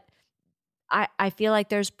 But I feel like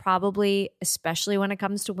there's probably, especially when it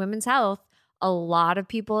comes to women's health, a lot of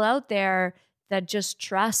people out there that just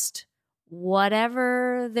trust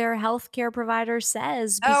whatever their healthcare provider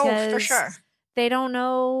says, because for sure, they don't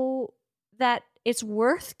know that it's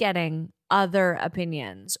worth getting other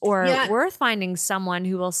opinions, or worth finding someone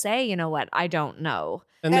who will say, you know what, I don't know.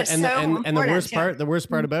 And the worst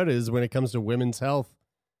part about it is when it comes to women's health,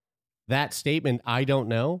 that statement, I don't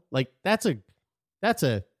know, like that's a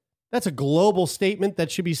global statement that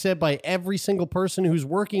should be said by every single person who's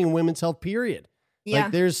working in women's health, period. Yeah.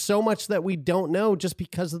 Like there's so much that we don't know just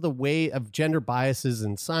because of the way of gender biases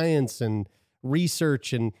and science and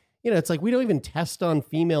research. And, you know, it's like we don't even test on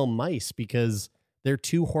female mice because they're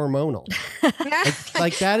too hormonal.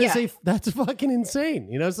 like that is that's fucking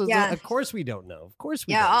insane. You know, so of course we don't know. Of course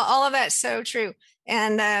we don't. All of that's so true.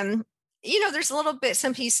 And, there's a little bits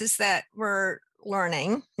and pieces that we're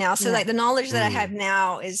learning now. So like the knowledge that I have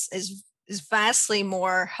now is vastly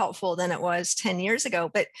more helpful than it was 10 years ago.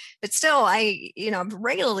 But still, I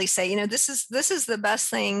regularly say, this is the best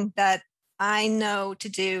thing that I know to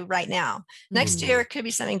do right now. Next year, it could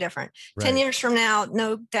be something different. Right. 10 years from now,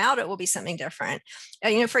 no doubt it will be something different.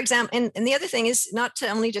 For example, and the other thing is not to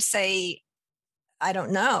only just say, I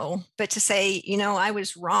don't know, but to say, I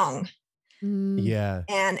was wrong. Yeah.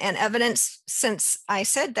 And evidence since I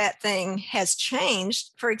said that thing has changed.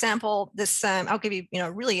 For example, this, I'll give you,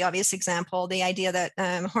 a really obvious example, the idea that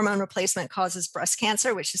hormone replacement causes breast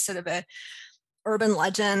cancer, which is sort of a urban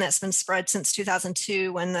legend that's been spread since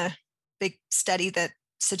 2002 when the big study that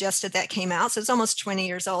suggested that came out. So it's almost 20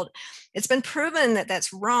 years old. It's been proven that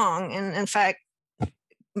that's wrong. And in fact,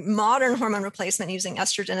 modern hormone replacement using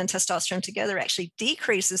estrogen and testosterone together actually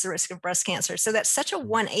decreases the risk of breast cancer. So that's such a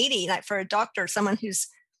 180, like for a doctor, someone who's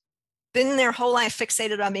been their whole life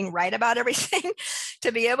fixated on being right about everything,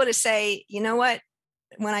 to be able to say, you know what,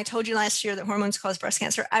 when I told you last year that hormones cause breast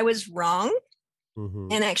cancer, I was wrong.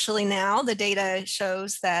 And actually now the data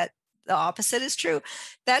shows that the opposite is true.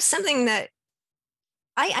 That's something that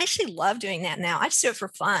I actually love doing that now. I just do it for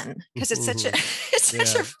fun because it's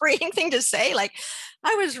such a freeing thing to say. Like,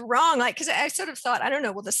 I was wrong. Like, because I sort of thought, I don't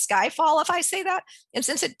know, will the sky fall if I say that? And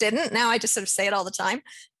since it didn't, now I just sort of say it all the time.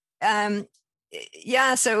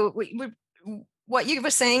 So what you were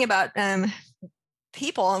saying about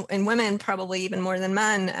people and women, probably even more than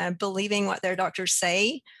men, believing what their doctors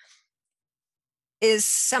say is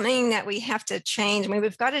something that we have to change. I mean,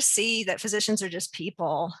 we've got to see that physicians are just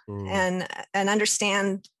people and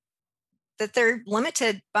understand that they're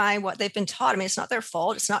limited by what they've been taught. I mean, it's not their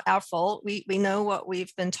fault. It's not our fault. We know what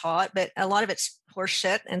we've been taught, but a lot of it's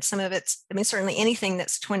horseshit. And some of it's, certainly anything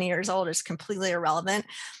that's 20 years old is completely irrelevant.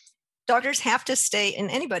 Doctors have to stay,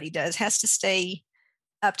 and anybody has to stay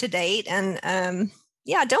up to date. And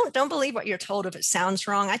don't believe what you're told if it sounds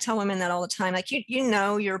wrong. I tell women that all the time. Like, you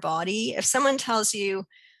know your body. If someone tells you,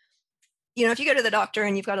 if you go to the doctor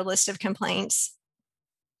and you've got a list of complaints,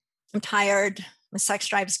 I'm tired, my sex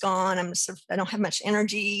drive's gone, I don't have much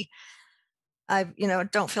energy, I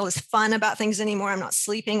don't feel as fun about things anymore, I'm not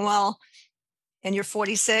sleeping well, and you're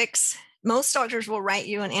 46, most doctors will write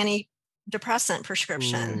you an antidepressant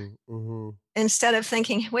prescription. Instead of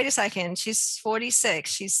thinking, wait a second, she's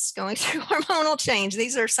 46, she's going through hormonal change.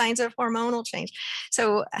 These are signs of hormonal change.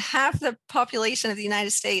 So half the population of the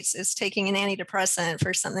United States is taking an antidepressant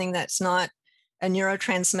for something that's not a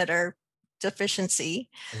neurotransmitter deficiency.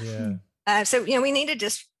 So we need to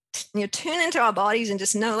just tune into our bodies and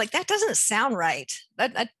just know, like, that doesn't sound right.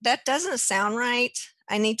 That doesn't sound right.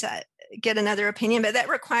 I need to get another opinion, but that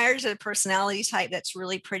requires a personality type that's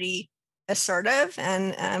really pretty assertive.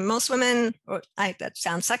 And most women, that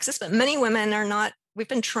sounds sexist, but many women are not. We've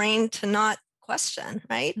been trained to not question,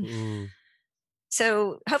 right?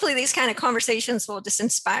 So hopefully these kind of conversations will just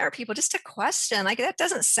inspire people just to question, like, that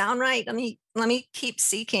doesn't sound right. Let me keep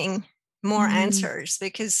seeking more answers,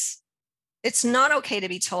 because it's not okay to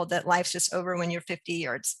be told that life's just over when you're 50,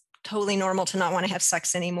 or it's totally normal to not want to have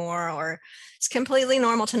sex anymore, or it's completely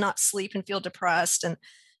normal to not sleep and feel depressed. And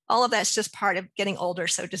all of that's just part of getting older.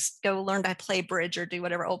 So just go learn to play bridge or do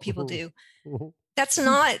whatever old people do. That's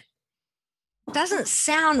doesn't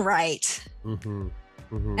sound right. And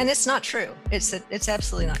it's not true. It's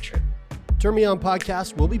absolutely not true. Turn Me On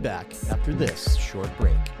Podcast. We'll be back after this short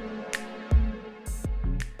break.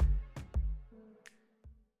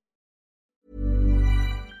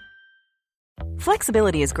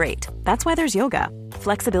 Flexibility is great. That's why there's yoga.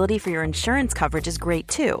 Flexibility for your insurance coverage is great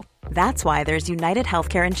too. That's why there's United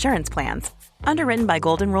Healthcare Insurance Plans. Underwritten by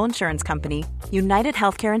Golden Rule Insurance Company, United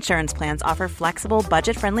Healthcare Insurance Plans offer flexible,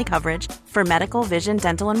 budget-friendly coverage for medical, vision,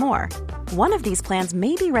 dental, and more. One of these plans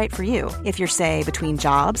may be right for you if you're, say, between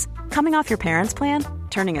jobs, coming off your parents' plan,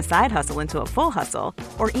 turning a side hustle into a full hustle,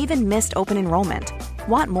 or even missed open enrollment.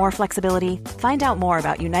 Want more flexibility? Find out more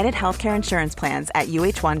about United Healthcare Insurance Plans at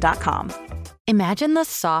uh1.com. Imagine the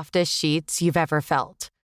softest sheets you've ever felt.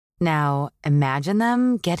 Now, imagine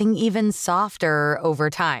them getting even softer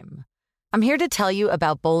over time. I'm here to tell you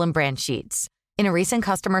about Boll & Branch sheets. In a recent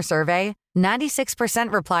customer survey,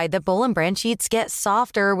 96% replied that Boll & Branch sheets get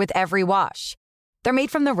softer with every wash. They're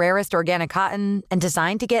made from the rarest organic cotton and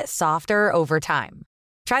designed to get softer over time.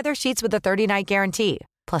 Try their sheets with a 30-night guarantee,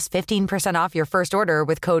 plus 15% off your first order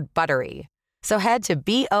with code BUTTERY. So head to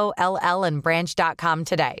BOLLandbranch.com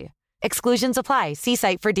today. Exclusions apply. See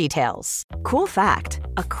site for details. Cool fact,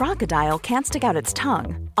 a crocodile can't stick out its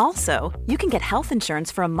tongue. Also, you can get health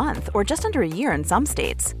insurance for a month or just under a year in some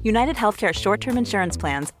states. United Healthcare short-term insurance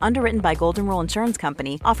plans, underwritten by Golden Rule Insurance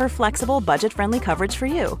Company, offer flexible, budget-friendly coverage for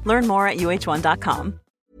you. Learn more at uh1.com.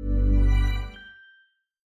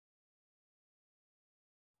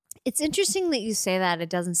 It's interesting that you say that it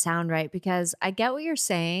doesn't sound right, because I get what you're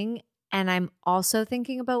saying, and I'm also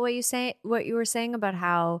thinking about what you were saying about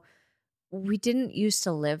how we didn't used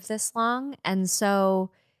to live this long. And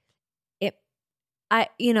so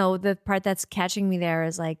the part that's catching me there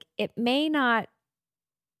is like, it may not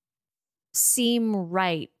seem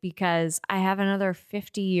right because I have another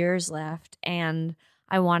 50 years left and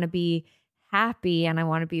I want to be happy and I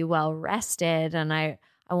want to be well rested and I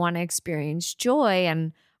want to experience joy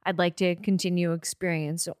and I'd like to continue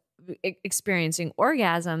experiencing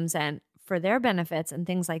orgasms and for their benefits and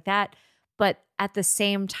things like that. But at the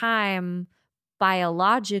same time,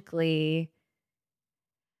 biologically,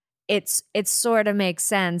 it sort of makes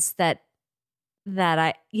sense that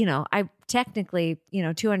I technically,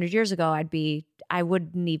 200 years ago, I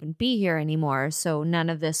wouldn't even be here anymore. So none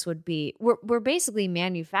of this would be, we're basically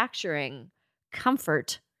manufacturing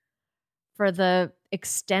comfort for the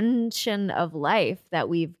extension of life that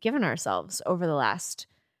we've given ourselves over the last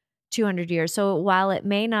 200 years. So while it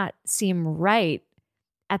may not seem right,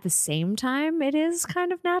 at the same time, it is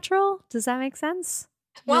kind of natural. Does that make sense?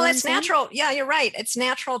 Well, it's natural. Yeah, you're right. It's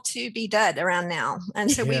natural to be dead around now. And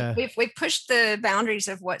so we've pushed the boundaries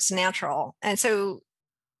of what's natural. And so,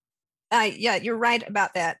 you're right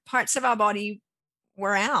about that. Parts of our body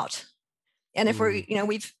wear out. And if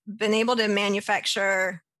we've been able to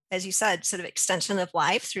manufacture, as you said, sort of extension of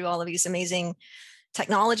life through all of these amazing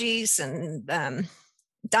technologies and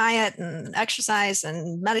diet and exercise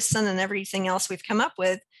and medicine and everything else we've come up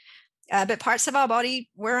with. But parts of our body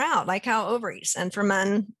wear out, like our ovaries. And for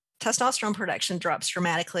men, testosterone production drops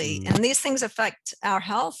dramatically. And these things affect our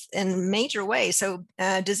health in major ways. So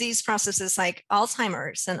disease processes like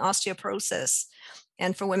Alzheimer's and osteoporosis,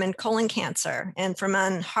 and for women, colon cancer, and for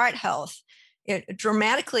men, heart health, it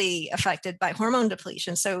dramatically affected by hormone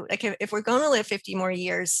depletion. So like if we're going to live 50 more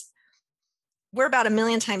years, we're about 1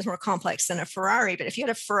 million times more complex than a Ferrari. But if you had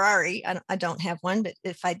a Ferrari, I don't have one, but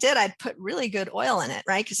if I did, I'd put really good oil in it,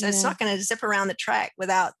 right? Because it's not going to zip around the track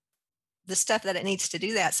without the stuff that it needs to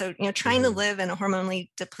do that. So, trying to live in a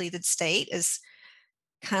hormonally depleted state is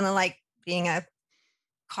kind of like being a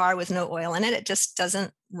car with no oil in it. It just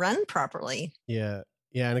doesn't run properly. Yeah.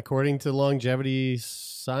 Yeah. And according to longevity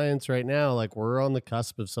science right now, like we're on the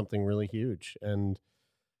cusp of something really huge. And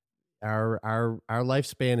our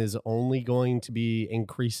lifespan is only going to be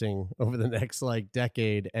increasing over the next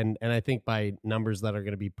decade, and I think by numbers that are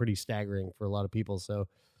going to be pretty staggering for a lot of people. So,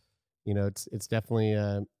 it's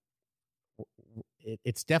definitely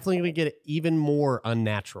it's definitely going to get even more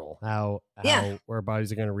unnatural how our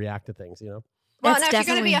bodies are going to react to things. Well, now if you're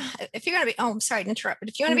going to be, I'm sorry to interrupt, but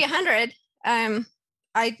if you're going to be 100,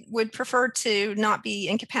 I would prefer to not be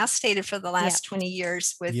incapacitated for the last 20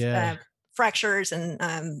 years with fractures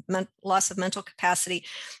and loss of mental capacity.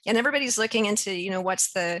 And everybody's looking into,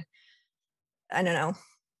 what's the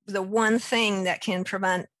one thing that can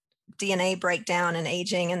prevent DNA breakdown and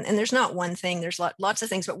aging. And there's not one thing, there's lots of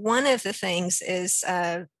things, but one of the things is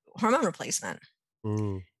hormone replacement.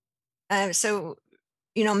 So,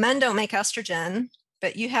 men don't make estrogen,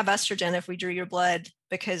 but you have estrogen if we drew your blood,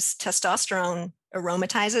 because testosterone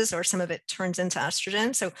aromatizes, or some of it turns into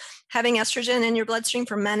estrogen. So having estrogen in your bloodstream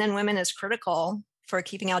for men and women is critical for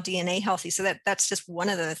keeping our DNA healthy. So that's just one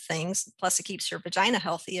of the things. Plus it keeps your vagina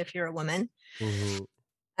healthy if you're a woman.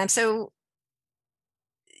 And so,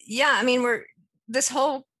 this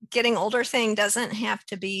whole getting older thing doesn't have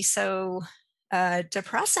to be so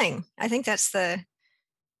depressing. I think that's the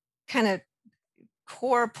kind of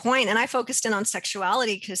core point. And I focused in on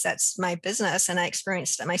sexuality because that's my business and I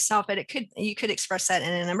experienced it myself, but you could express that in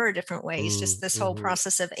a number of different ways. Just this whole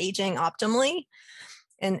process of aging optimally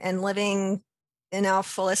and living in our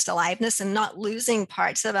fullest aliveness and not losing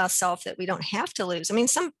parts of ourself that we don't have to lose. I mean,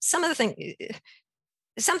 some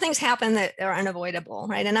things happen that are unavoidable,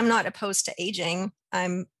 right? And I'm not opposed to aging.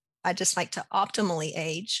 I just like to optimally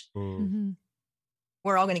age.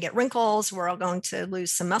 We're all going to get wrinkles. We're all going to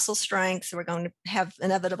lose some muscle strength. We're going to have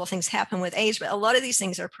inevitable things happen with age, but a lot of these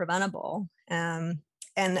things are preventable. And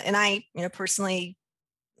I, personally,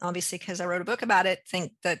 obviously, because I wrote a book about it,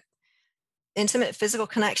 think that intimate physical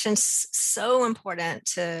connection's so important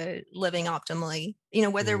to living optimally,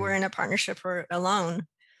 whether we're in a partnership or alone.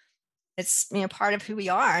 It's, part of who we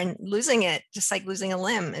are, and losing it, just like losing a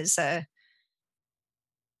limb, is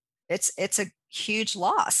it's huge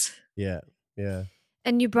loss. Yeah. Yeah.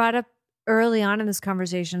 And you brought up early on in this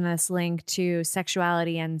conversation this link to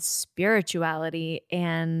sexuality and spirituality,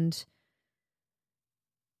 and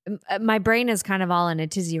my brain is kind of all in a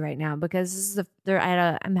tizzy right now because this is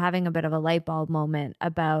I'm having a bit of a light bulb moment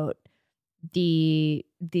about the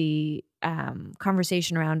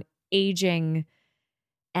conversation around aging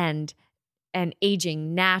and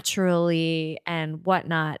aging naturally and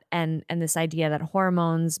whatnot, and this idea that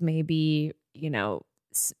hormones may be,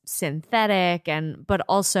 synthetic, but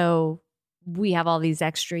also we have all these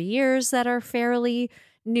extra years that are fairly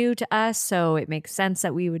new to us, so it makes sense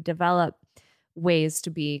that we would develop ways to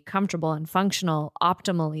be comfortable and functional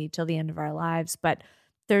optimally till the end of our lives. But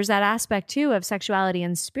there's that aspect too of sexuality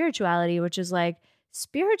and spirituality, which is like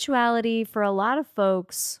spirituality for a lot of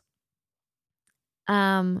folks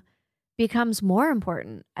becomes more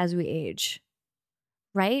important as we age,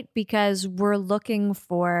 right? Because we're looking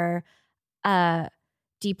for a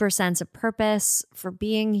deeper sense of purpose for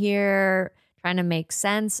being here, trying to make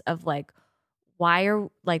sense of like, why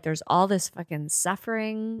there's all this fucking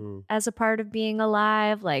suffering as a part of being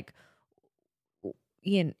alive, like,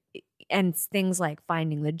 and things like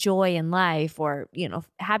finding the joy in life or,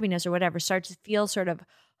 happiness or whatever start to feel sort of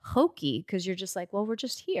hokey because you're just like, well, we're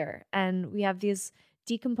just here and we have these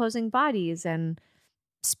decomposing bodies, and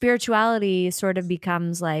spirituality sort of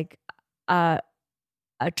becomes like a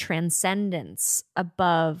transcendence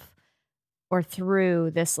above or through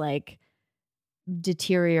this like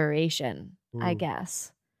deterioration, I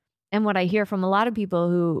guess. And what I hear from a lot of people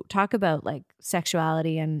who talk about like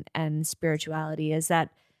sexuality and spirituality is that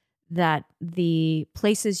the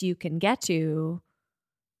places you can get to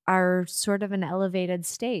are sort of an elevated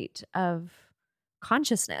state of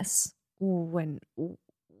consciousness when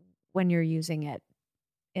you're using it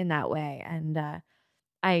in that way. And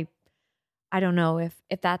I don't know if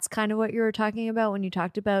that's kind of what you were talking about when you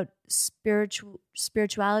talked about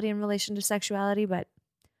spirituality in relation to sexuality, but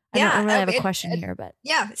I don't really have a question here. But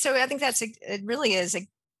yeah, so I think it really is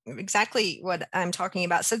exactly what I'm talking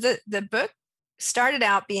about. So the book started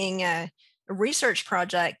out being a research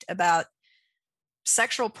project about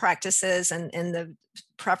sexual practices and the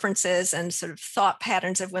preferences and sort of thought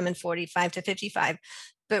patterns of women 45 to 55.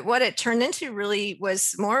 But what it turned into really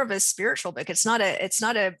was more of a spiritual book. It's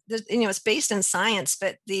based in science,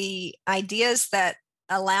 but the ideas that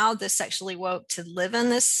allowed the sexually woke to live in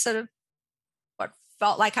this sort of what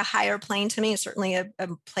felt like a higher plane to me, certainly a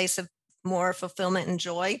place of more fulfillment and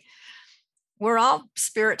joy, were all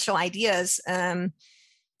spiritual ideas. I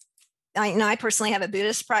personally have a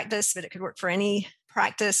Buddhist practice, but it could work for any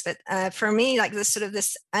practice. But for me, like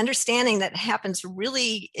this understanding that happens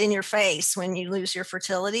really in your face when you lose your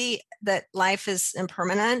fertility, that life is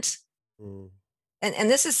impermanent. And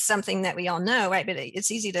this is something that we all know, right? But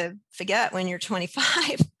it's easy to forget when you're 25.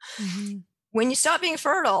 Mm-hmm. When you stop being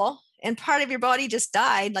fertile and part of your body just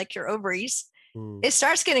died, like your ovaries, it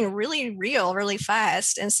starts getting really real, really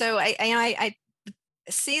fast. And so I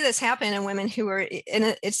see this happen in women who are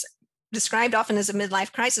it's described often as a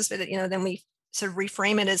midlife crisis, but then we sort of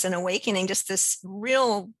reframe it as an awakening, just this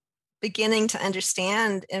real beginning to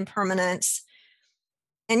understand impermanence.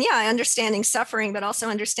 And understanding suffering, but also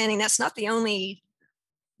understanding that's not the only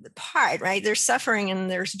part, right? There's suffering and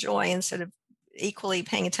there's joy, and sort of equally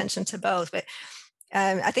paying attention to both. But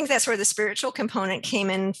I think that's where the spiritual component came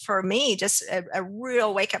in for me, just a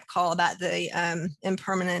real wake-up call about the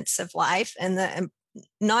impermanence of life, and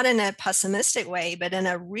not in a pessimistic way, but in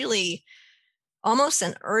a really almost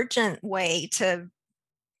an urgent way to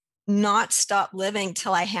not stop living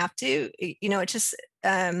till I have to. It just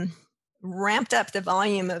ramped up the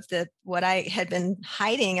volume of what I had been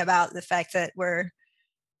hiding about the fact that we're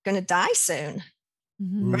going to die soon.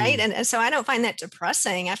 Mm-hmm. Right. And so I don't find that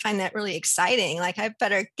depressing. I find that really exciting. Like, I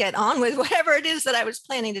better get on with whatever it is that I was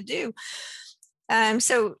planning to do.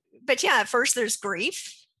 But at first there's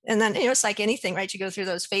grief. And then, it's like anything, right? You go through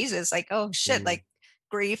those phases, like, oh shit, like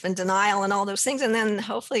grief and denial and all those things. And then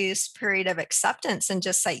hopefully this period of acceptance and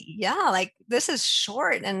just like, like this is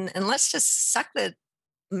short, and let's just suck the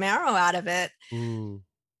marrow out of it.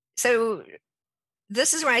 So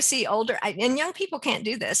this is where I see and young people can't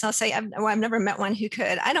do this. I'll say, I've never met one who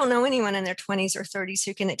could. I don't know anyone in their 20s or 30s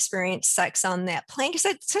who can experience sex on that plane, because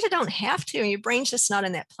they sort of don't have to. Your brain's just not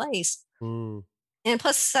in that place. And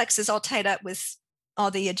plus, sex is all tied up with all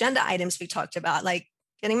the agenda items we talked about, like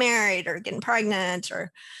getting married or getting pregnant or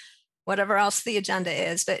whatever else the agenda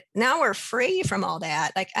is. But now we're free from all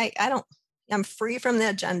that. Like I'm free from the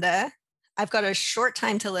agenda. I've got a short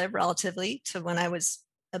time to live relatively to when I was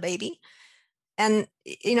a baby. And,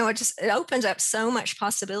 you know, it opens up so much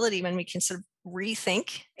possibility when we can sort of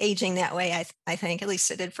rethink aging that way. I think, at least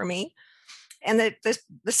it did for me. And the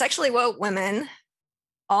sexually woke women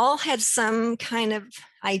all had some kind of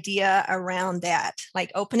idea around that,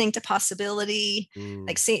 like opening to possibility.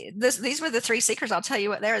 Like, see, these were the 3 secrets. I'll tell you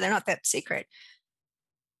what they're not that secret.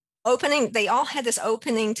 They all had this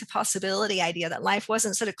opening to possibility idea that life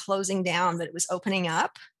wasn't sort of closing down, but it was opening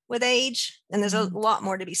up with age. And there's a lot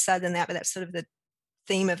more to be said than that, but that's sort of the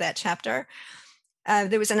theme of that chapter.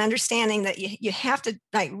 There was an understanding that you have to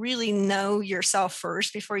like really know yourself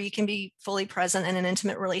first before you can be fully present in an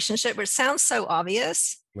intimate relationship, which sounds so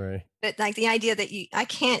obvious. Right. But like the idea that I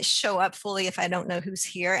can't show up fully if I don't know who's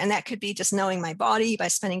here. And that could be just knowing my body by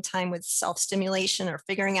spending time with self-stimulation or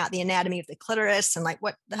figuring out the anatomy of the clitoris and like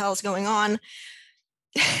what the hell is going on.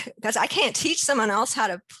 Because I can't teach someone else how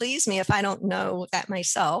to please me if I don't know that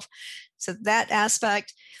myself. So that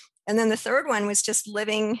aspect. And then the third one was just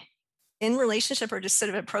living in relationship or just sort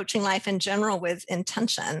of approaching life in general with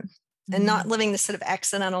intention and not living this sort of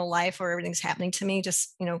accidental life where everything's happening to me,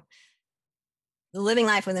 just, you know, living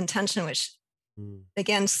life with intention, which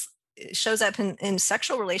again shows up in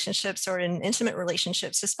sexual relationships or in intimate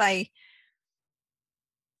relationships just by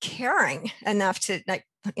caring enough to, like,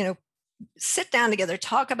 you know, sit down together,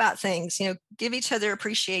 talk about things, you know, give each other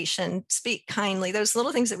appreciation, speak kindly, those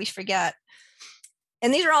little things that we forget.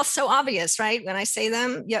 And these are all so obvious, right? When I say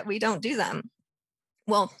them, yet we don't do them.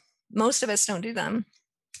 Well, most of us don't do them.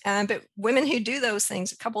 But women who do those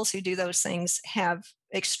things, couples who do those things have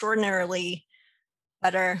extraordinarily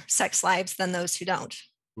better sex lives than those who don't.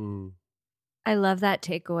 I love that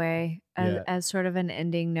takeaway as sort of an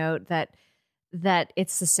ending note that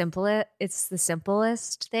it's the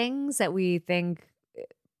simplest things that we think,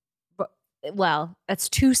 well, it's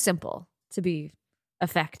too simple to be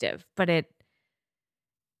effective, but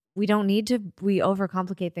we don't need to. We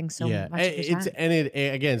overcomplicate things so much.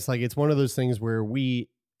 It's like it's one of those things where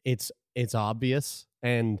it's obvious,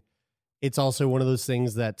 and it's also one of those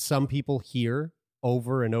things that some people hear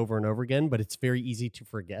over and over and over again, but it's very easy to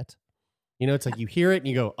forget. You know, it's like you hear it and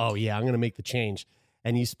you go, "Oh yeah, I'm going to make the change,"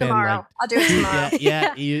 and you spend tomorrow. I'll do it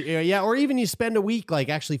tomorrow. Or even you spend a week like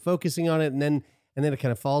actually focusing on it, and then it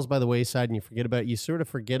kind of falls by the wayside, and you sort of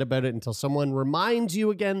forget about it until someone reminds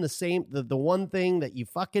you again the one thing that you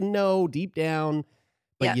fucking know deep down,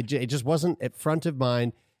 but it just wasn't at front of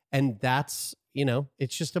mind. And that's, you know,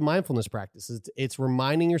 it's just a mindfulness practice. It's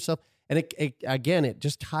reminding yourself. And it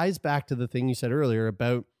just ties back to the thing you said earlier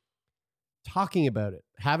about talking about it,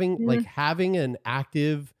 having an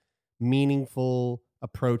active, meaningful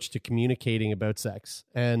approach to communicating about sex.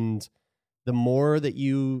 And the more that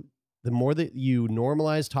you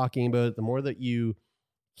normalize talking about it, the more that you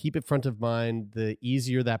keep it front of mind, the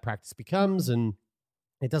easier that practice becomes. And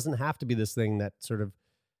it doesn't have to be this thing that sort of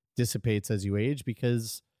dissipates as you age,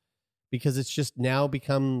 because it's just now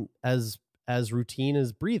become as routine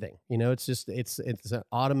as breathing. You know, it's an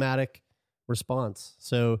automatic response.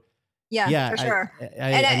 So yeah, for sure.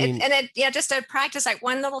 Just to practice like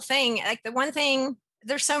one little thing, like the one thing,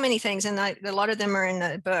 there's so many things, and a lot of them are in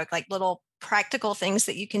the book, like little practical things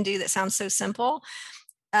that you can do that sound so simple.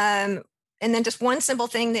 And then just one simple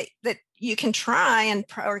thing that you can try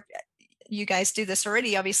or you guys do this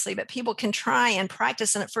already, obviously, but people can try and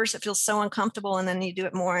practice. And at first it feels so uncomfortable, and then you do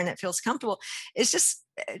it more and it feels comfortable. It's just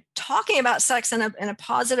talking about sex in a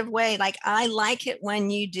positive way. Like, I like it when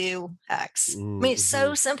you do X. I mean, it's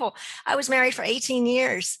so simple. I was married for 18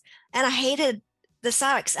 years and I hated the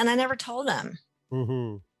sex, and I never told them.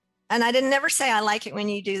 And I didn't never say, I like it when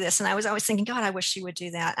you do this. And I was always thinking, God, I wish you would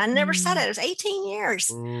do that. I never said it. It was 18 years.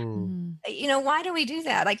 You know, why do we do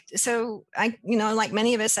that? Like, so I, you know, like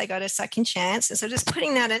many of us, I got a second chance. And so just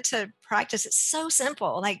putting that into practice, it's so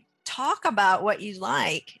simple. Like, talk about what you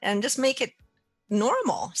like and just make it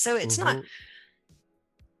normal. So it's not,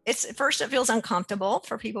 it's at first it feels uncomfortable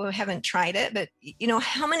for people who haven't tried it, but you know,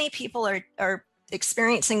 how many people are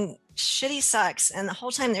experiencing shitty sex, and the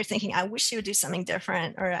whole time they're thinking, I wish you would do something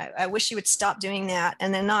different, or I wish you would stop doing that,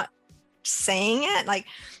 and then not saying it. Like,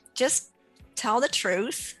 just tell the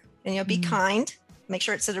truth, and, you know, be kind, make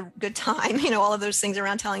sure it's at a good time, you know, all of those things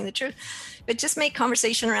around telling the truth, but just make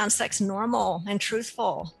conversation around sex normal and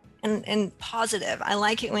truthful and positive. I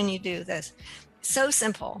like it when you do this. So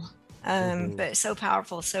simple, but so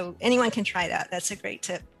powerful. So anyone can try that. That's a great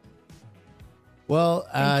tip. Well,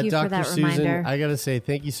 Dr. Susan, I got to say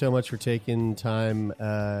thank you so much for taking time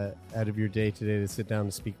out of your day today to sit down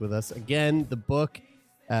and speak with us. Again, the book,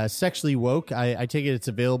 Sexually Woke, I take it it's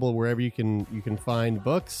available wherever you can find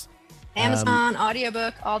books. Amazon,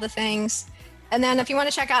 audiobook, all the things. And then if you want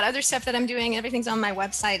to check out other stuff that I'm doing, everything's on my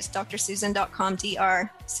website. It's drsusan.com,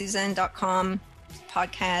 drsusan.com,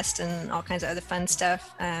 podcast and all kinds of other fun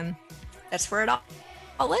stuff. That's where it all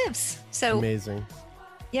lives. So amazing.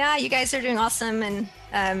 Yeah, you guys are doing awesome. And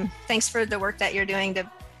thanks for the work that you're doing to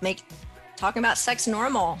make talking about sex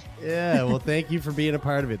normal. Yeah, well, thank you for being a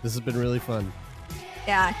part of it. This has been really fun.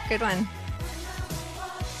 Yeah, good one.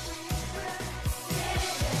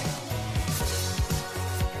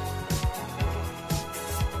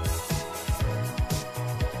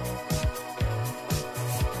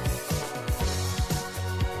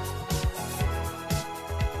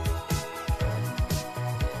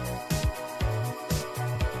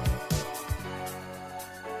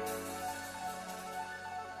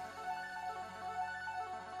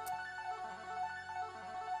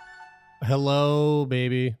 Hello,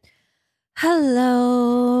 baby.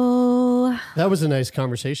 Hello. That was a nice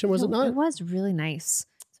conversation, was it not? It was really nice.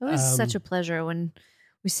 It's always such a pleasure when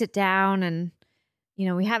we sit down and, you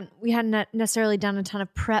know, we hadn't necessarily done a ton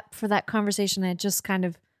of prep for that conversation. It just kind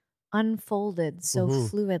of unfolded so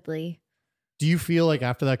fluidly. Do you feel like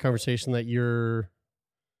after that conversation that you're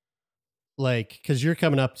like, because you're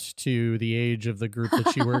coming up to the age of the group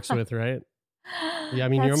that she works with, right? Yeah, I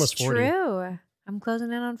mean, you're almost 40. True. I'm closing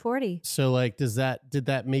in on 40. So like, did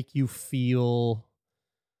that make you feel,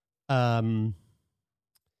 yeah,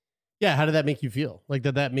 how did that make you feel? Like,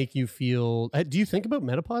 did that make you feel, do you think about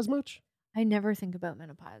menopause much? I never think about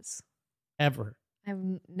menopause. Ever? I've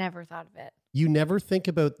never thought of it. You never think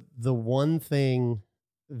about the one thing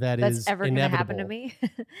that's ever going to happen to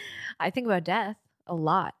inevitable. me? I think about death a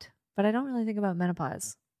lot, but I don't really think about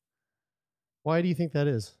menopause. Why do you think that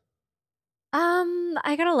is?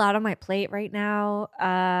 I got a lot on my plate right now.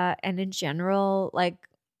 And in general, like,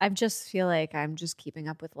 I just feel like I'm just keeping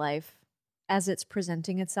up with life as it's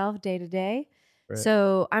presenting itself day to day. Right.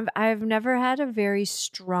 So I've never had a very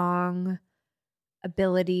strong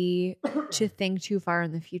ability to think too far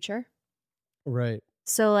in the future. Right.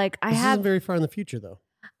 So like This isn't very far in the future though.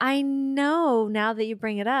 I know now that you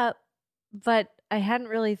bring it up, but I hadn't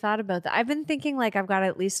really thought about that. I've been thinking like I've got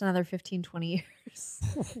at least another 15, 20 years.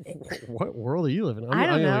 What world are you living in? I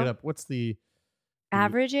don't I'm gonna know. look it up. What's the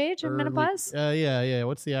Average age of early- menopause? Yeah.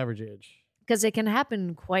 What's the average age? Because it can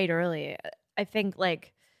happen quite early. I think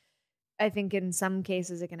in some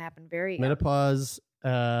cases it can happen very young. Menopause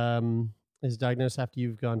is diagnosed after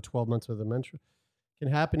you've gone 12 months with a menstrual. Can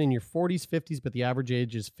happen in your 40s, 50s, but the average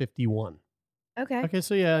age is 51. Okay. Okay,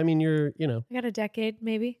 so yeah, I mean, you're, I got a decade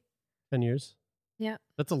maybe. 10 years. Yeah.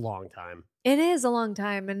 That's a long time. It is a long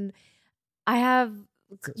time. And I have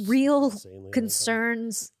It's real insanely long time.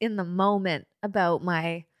 concerns in the moment about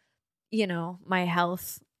my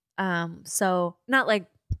health. So not like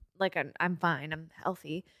I'm fine, I'm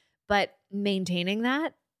healthy, but maintaining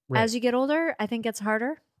that Right. as you get older, I think gets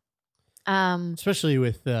harder. Especially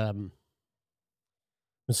with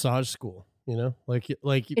massage school, like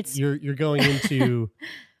It's- you're going into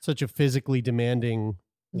such a physically demanding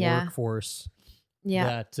Yeah. workforce Yeah.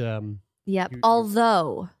 that Yep. you're-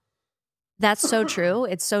 Although that's so true.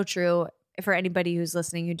 It's so true for anybody who's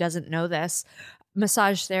listening who doesn't know this.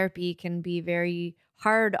 Massage therapy can be very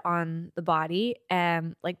hard on the body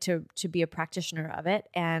and like to be a practitioner of it.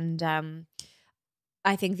 And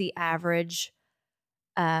I think the average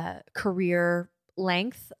career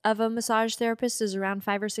length of a massage therapist is around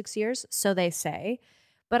 5 or 6 years. So they say.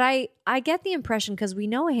 But I get the impression, because we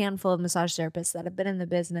know a handful of massage therapists that have been in the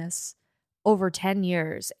business over 10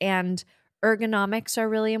 years, and ergonomics are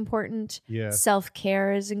really important. Yeah.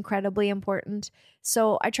 Self-care is incredibly important.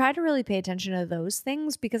 So I try to really pay attention to those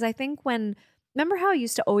things, because I think remember how I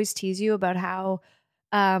used to always tease you about how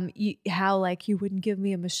you wouldn't give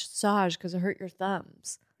me a massage because it hurt your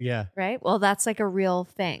thumbs, yeah. right? Well, that's like a real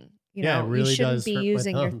thing. Yeah, it really you shouldn't does be hurt my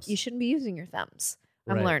using thumbs. you shouldn't be using your thumbs.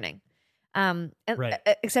 I'm Right. learning. Right.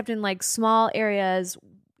 Except in like small areas,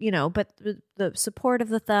 but the support of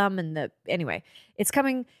the thumb and it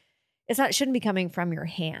shouldn't be coming from your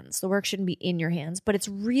hands. The work shouldn't be in your hands, but it's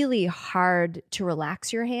really hard to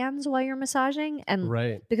relax your hands while you're massaging. And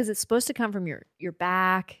Right. because it's supposed to come from your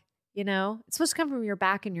back, it's supposed to come from your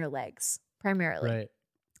back and your legs primarily. Right.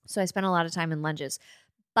 So I spent a lot of time in lunges.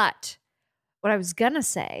 But what I was going to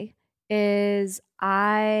say is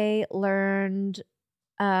I learned,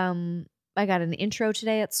 I got an intro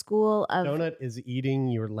today at school of, Donut is eating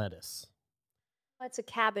your lettuce. it's a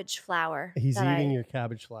cabbage flower. He's that eating your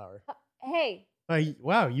cabbage flower. Hey,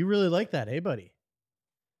 Wow, you really like that, hey, buddy?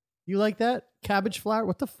 You like that cabbage flower?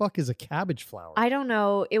 What the fuck is a cabbage flower? I don't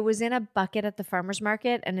know. It was in a bucket at the farmer's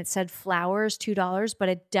market and it said flowers, $2, but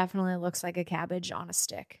it definitely looks like a cabbage on a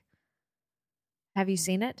stick. Have you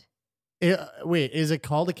seen it? Wait, is it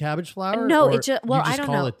called a cabbage flower? No, or it just, well, you just I don't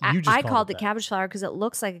call know. it- you just I called it that? cabbage flower because it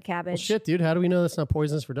looks like a cabbage. Well, shit, dude. How do we know that's not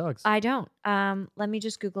poisonous for dogs? I don't. Let me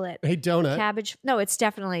just Google it. Hey, donut. Cabbage. No, it's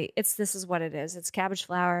definitely, this is what it is. It's cabbage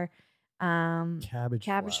flower.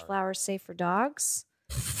 Cabbage flower safe for dogs.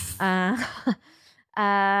 Yeah,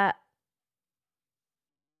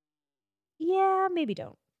 maybe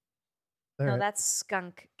don't. All No, right. that's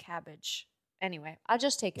skunk cabbage. Anyway, I'll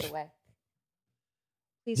just take it away.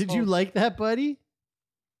 Please Did you hold. like that, buddy?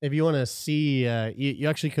 If you want to see, you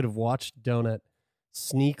actually could have watched Donut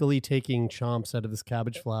sneakily taking chomps out of this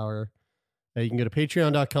cabbage flower. You can go to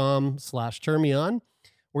patreon.com/turnmeon,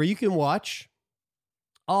 where you can watch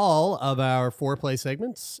all of our foreplay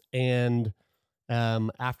segments and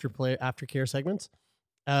aftercare segments.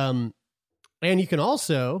 And you can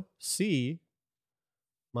also see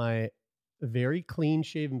my very clean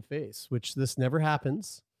shaven face, which this never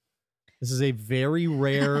happens. This is a very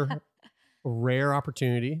rare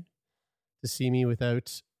opportunity to see me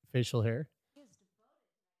without facial hair.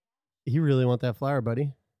 You really want that flower,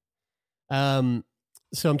 buddy. So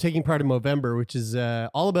I'm taking part in Movember, which is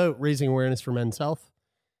all about raising awareness for men's health.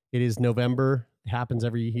 It is November. It happens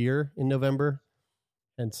every year in November,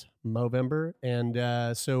 hence Movember.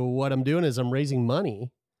 And so what I'm doing is I'm raising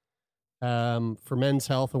money for men's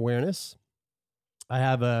health awareness. I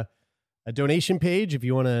have a donation page. If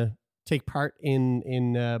you want to take part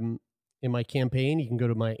in my campaign, you can go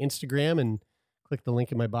to my Instagram and click the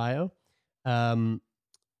link in my bio. And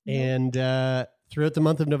throughout the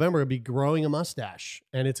month of November, I'll be growing a mustache,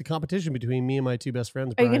 and it's a competition between me and my two best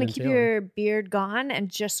friends. Are you Brian going to and keep Taylor. your beard gone and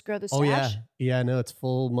just grow the stash? Oh yeah. No, it's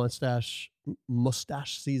full mustache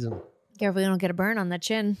season. Careful you don't get a burn on the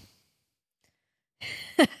chin.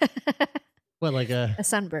 What, like a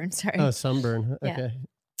sunburn, sorry. sunburn? Yeah. Okay.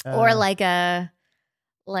 Or like a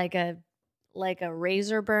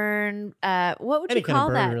razor burn. What would any you kind call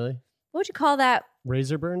of burn, that? really. What would you call that?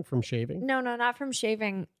 Razor burn from shaving. No, not from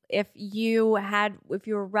shaving. If you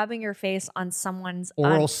were rubbing your face on someone's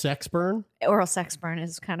Oral sex burn. oral sex burn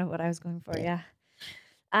is kind of what I was going for. Yeah.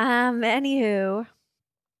 Anywho,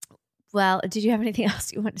 well, did you have anything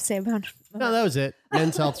else you want to say about? No, that was it.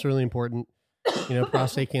 Men's health's really important.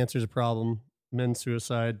 Prostate cancer is a problem. Men's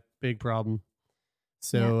suicide, big problem.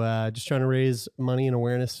 So just trying to raise money and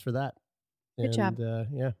awareness for that. Good job.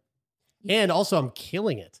 Yeah. And also, I'm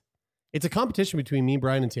killing it. It's a competition between me,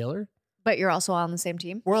 Brian, and Taylor. But you're also all on the same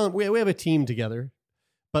team. We have a team together,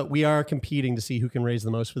 but we are competing to see who can raise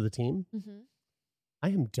the most for the team. Mm-hmm. I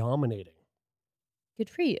am dominating.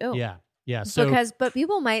 Good for you. Yeah. So But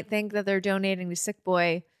people might think that they're donating to Sick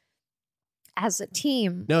Boy as a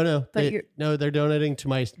team. no, But they're donating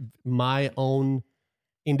to my own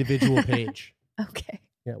individual page. Okay.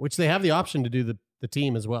 Yeah, which they have the option to do the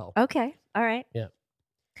team as well. Okay. All right. Yeah.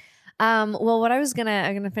 Well, what I'm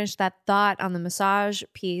gonna finish that thought on the massage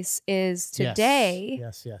piece is today.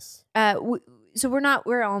 Yes. So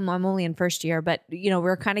I'm only in first year, but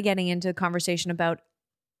we're kind of getting into the conversation about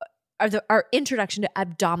our introduction to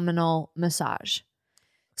abdominal massage.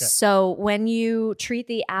 Okay. So when you treat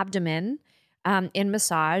the abdomen in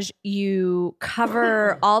massage, you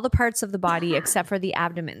cover all the parts of the body except for the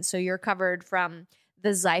abdomen. So you're covered from the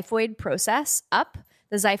xiphoid process up.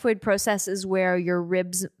 The xiphoid process is where your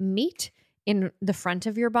ribs meet in the front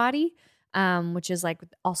of your body, which is like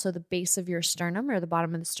also the base of your sternum or the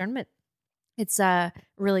bottom of the sternum. It's a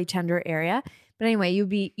really tender area. But anyway, you'd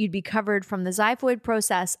be covered from the xiphoid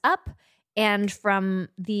process up and from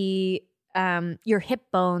the your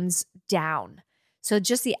hip bones down. So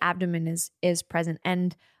just the abdomen is present.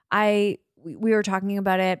 And we were talking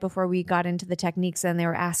about it before we got into the techniques, and they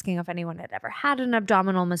were asking if anyone had ever had an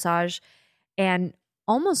abdominal massage, and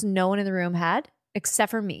almost no one in the room had, except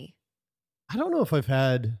for me. I don't know if I've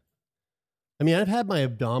had my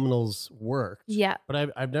abdominals worked. Yeah.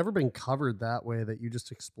 But I've never been covered that way that you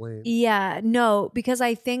just explained. Yeah, no, because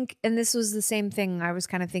I think, and this was the same thing I was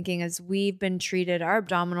kind of thinking, as we've been treated, our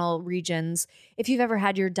abdominal regions, if you've ever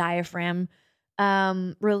had your diaphragm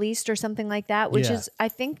released or something like that, which is, I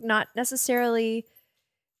think, not necessarily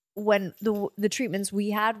when the treatments we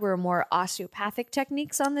had were more osteopathic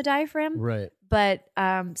techniques on the diaphragm. Right. But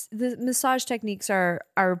the massage techniques are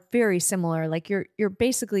very similar. Like you're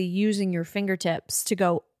basically using your fingertips to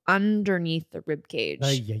go underneath the rib cage.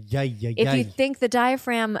 If you think the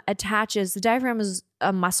diaphragm is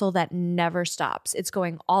a muscle that never stops. It's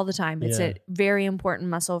going all the time. It's a very important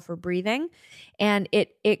muscle for breathing, and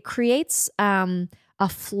it creates a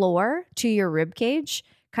floor to your rib cage,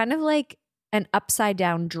 kind of like an upside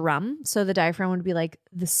down drum. So the diaphragm would be like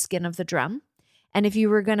the skin of the drum. And if you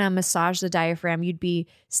were going to massage the diaphragm, you'd be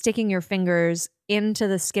sticking your fingers into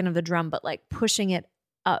the skin of the drum, but like pushing it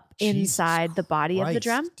up inside the body of the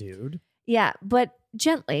drum. Dude. Yeah, but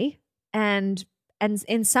gently, and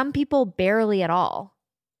in some people barely at all.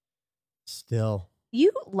 Still.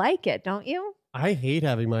 You like it, don't you? I hate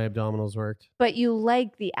having my abdominals worked. But you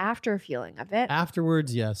like the after feeling of it.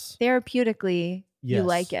 Afterwards, yes. Therapeutically, you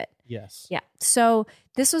like it. Yes. Yeah. So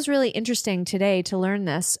this was really interesting today to learn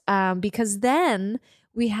this because then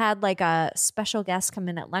we had like a special guest come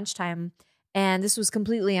in at lunchtime, and this was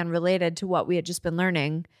completely unrelated to what we had just been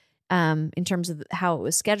learning in terms of how it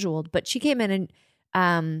was scheduled. But she came in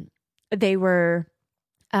and they were,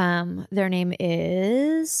 their name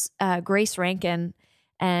is Grace Rankin,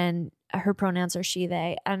 and her pronouns are she,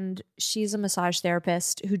 they, and she's a massage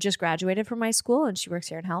therapist who just graduated from my school, and she works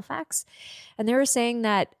here in Halifax. And they were saying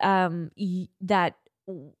that that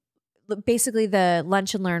basically the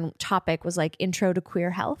lunch and learn topic was like intro to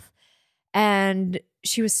queer health. And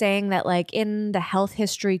she was saying that like in the health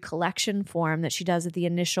history collection form that she does at the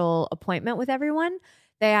initial appointment with everyone,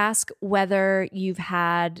 they ask whether you've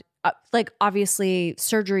had like obviously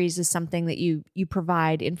surgeries is something that you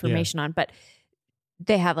provide information on, but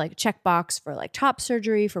they have like a checkbox for like top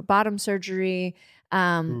surgery, for bottom surgery.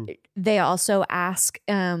 They also ask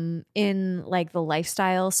in like the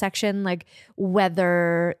lifestyle section, like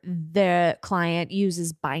whether the client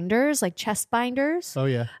uses binders, like chest binders. Oh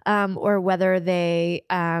yeah. Or whether they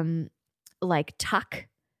like tuck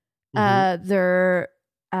their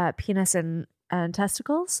penis and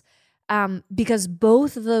testicles. Because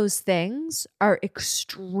both of those things are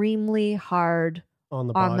extremely hard on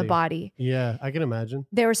the body. Yeah, I can imagine.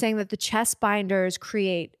 They were saying that the chest binders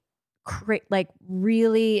create like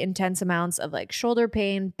really intense amounts of like shoulder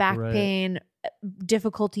pain, back pain,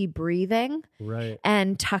 difficulty breathing. Right.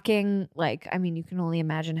 And tucking, like, I mean, you can only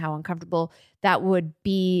imagine how uncomfortable that would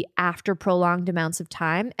be after prolonged amounts of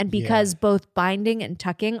time. And because both binding and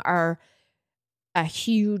tucking are a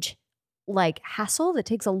huge like hassle that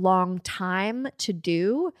takes a long time to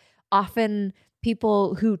do, often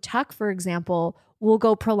people who tuck, for example, will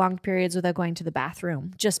go prolonged periods without going to the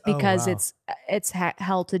bathroom just because it's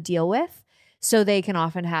hell to deal with. So they can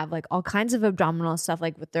often have like all kinds of abdominal stuff,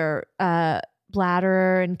 like with their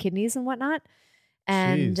bladder and kidneys and whatnot.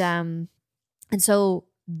 And so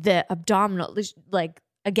the abdominal, like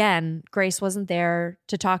again, Grace wasn't there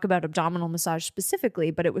to talk about abdominal massage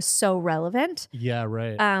specifically, but it was so relevant. Yeah,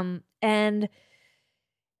 right. And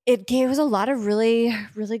it gave us a lot of really,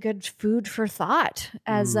 really good food for thought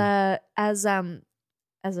as a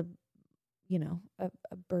you know, a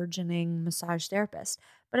burgeoning massage therapist.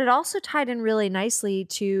 But it also tied in really nicely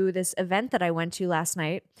to this event that I went to last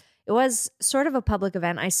night. It was sort of a public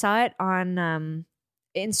event. I saw it on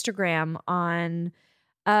Instagram on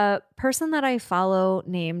a person that I follow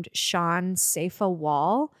named Sean Saifa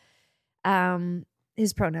Wall.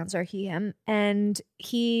 His pronouns are he, him. And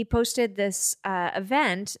he posted this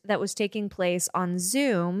event that was taking place on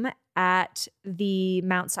Zoom at the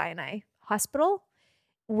Mount Sinai Hospital.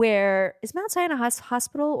 Where is Mount Sinai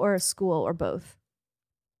Hospital or a school or both?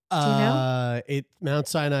 Do you know? Mount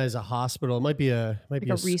Sinai is a hospital. It might be a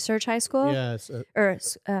research high school. Yeah, or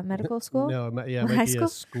a medical school. No, it might be a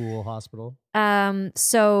school hospital.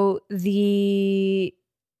 So the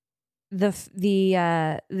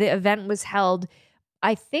event was held,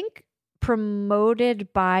 I think,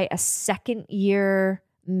 promoted by a second year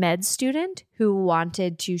med student who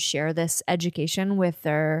wanted to share this education with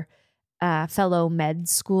their fellow med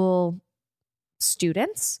school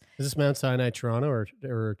students. Is this Mount Sinai, Toronto, or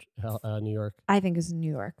New York? I think it's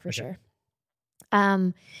New York for sure.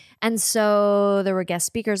 And so there were guest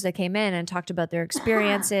speakers that came in and talked about their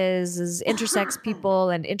experiences as intersex people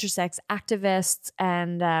and intersex activists.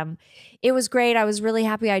 And it was great. I was really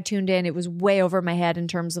happy I tuned in. It was way over my head in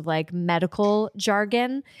terms of like medical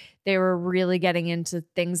jargon. They were really getting into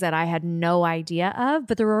things that I had no idea of,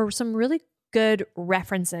 but there were some really good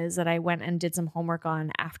references that I went and did some homework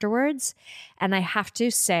on afterwards. And I have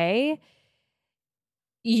to say,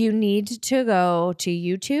 you need to go to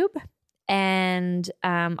YouTube, and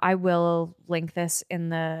I will link this in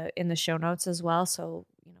the show notes as well. So,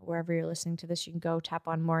 you know, wherever you're listening to this, you can go tap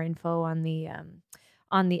on more info on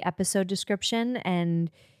the episode description,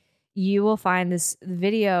 and you will find this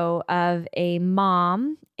video of a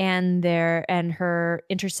mom and her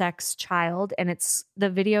intersex child, and the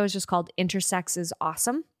video is just called "Intersex is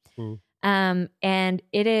Awesome," and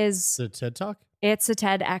it is a TED Talk. It's a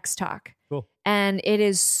TEDx talk, cool, and it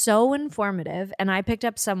is so informative. And I picked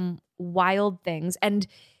up some wild things. And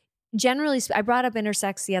generally, I brought up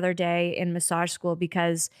intersex the other day in massage school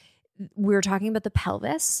because we were talking about the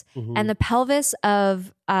pelvis and the pelvis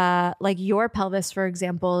of like your pelvis, for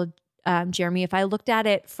example, Jeremy, if I looked at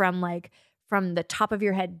it from the top of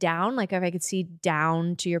your head down, like if I could see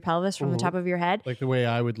down to your pelvis from the top of your head. Like the way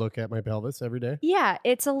I would look at my pelvis every day. Yeah,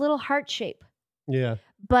 it's a little heart shape. Yeah.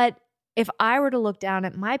 But if I were to look down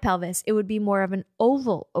at my pelvis, it would be more of an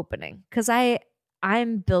oval opening because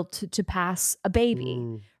I'm built to pass a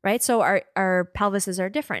baby, right? So our pelvises are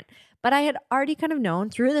different. But I had already kind of known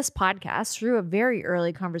through this podcast, through a very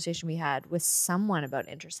early conversation we had with someone about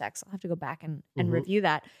intersex. I'll have to go back and review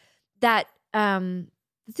that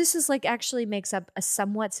this is like actually makes up a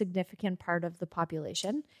somewhat significant part of the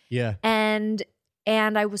population. Yeah. And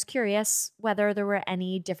I was curious whether there were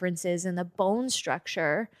any differences in the bone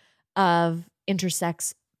structure of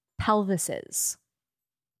intersex pelvises,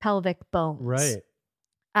 pelvic bones. Right.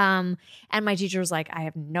 And my teacher was like, I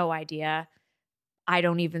have no idea. I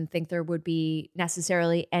don't even think there would be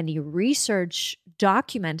necessarily any research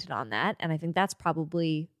documented on that. And I think that's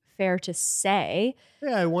probably fair to say.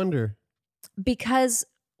 Yeah, I wonder. Because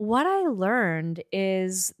what I learned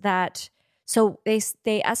is that, so they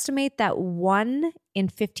estimate that 1 in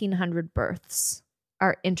 1,500 births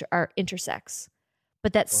are intersex,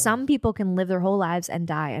 but that some people can live their whole lives and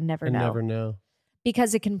die and never know.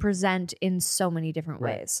 Because it can present in so many different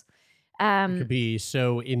ways. It could be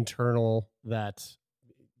so internal that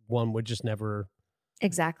one would just never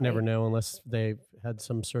know unless they had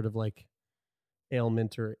some sort of like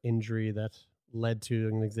ailment or injury that led to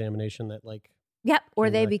an examination that like. Yep, or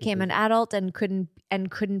they became an adult and couldn't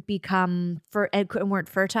become and weren't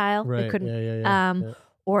fertile. Right. They couldn't.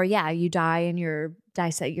 Or you die and you're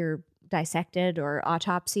dissected or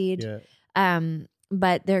autopsied. Yeah.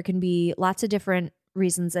 But there can be lots of different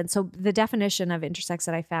reasons. And so the definition of intersex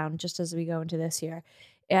that I found just as we go into this here,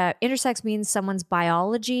 intersex means someone's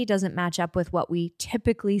biology doesn't match up with what we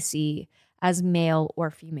typically see as male or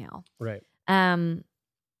female. Right.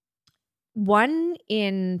 1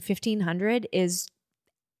 in 1,500 is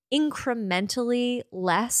incrementally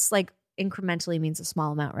less, like incrementally means a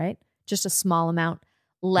small amount, right? Just a small amount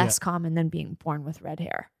less common than being born with red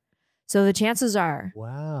hair. So the chances are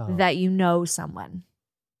that you know someone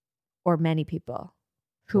or many people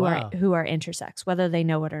who are intersex, whether they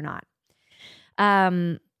know it or not.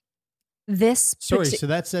 So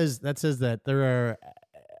that says that there are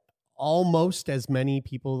almost as many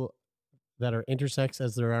people that are intersex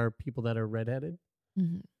as there are people that are redheaded.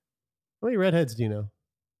 Mm-hmm. How many redheads do you know?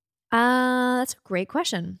 That's a great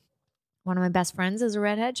question. One of my best friends is a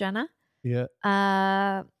redhead, Jenna. Yeah.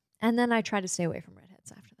 And then I try to stay away from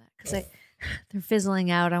redheads after that because they're fizzling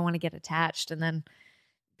out. I want to get attached and then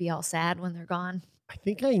be all sad when they're gone. I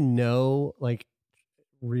think I know, like,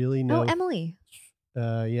 really know. Oh, Emily.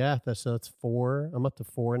 Yeah. That's 4. I'm up to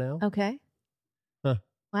 4 now. Okay. Huh.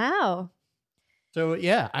 Wow. So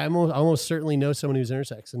yeah, I almost certainly know someone who's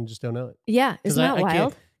intersex and just don't know it. Yeah, isn't that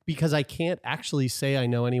wild? Because I can't actually say I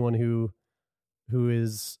know anyone who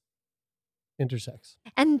is intersex.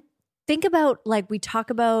 And think about, like, we talk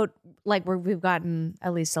about, like, we've gotten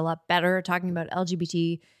at least a lot better talking about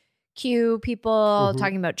LGBTQ people,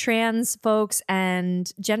 talking about trans folks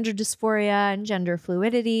and gender dysphoria and gender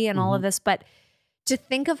fluidity and all of this. But to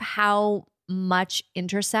think of how much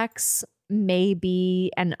intersex may be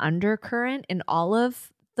an undercurrent in all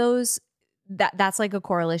of those, that's like a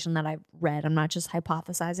correlation that I've read. I'm not just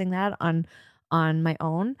hypothesizing that on my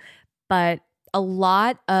own, but a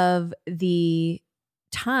lot of the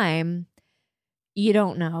time you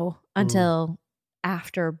don't know until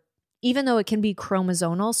after, even though it can be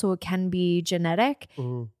chromosomal, so it can be genetic,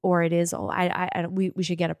 or it is. We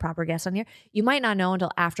should get a proper guess on here. You might not know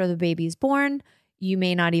until after the baby's born. You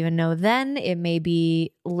may not even know then. It may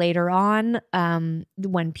be later on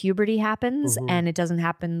when puberty happens and it doesn't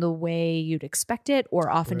happen the way you'd expect it,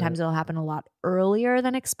 or oftentimes it'll happen a lot earlier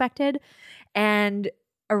than expected. And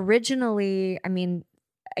originally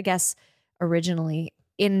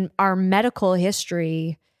in our medical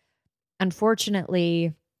history,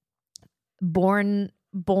 unfortunately, born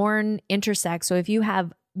intersex. So if you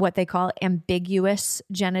have what they call ambiguous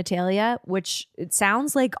genitalia, which it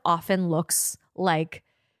sounds like often looks like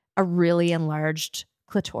a really enlarged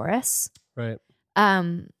clitoris. Right.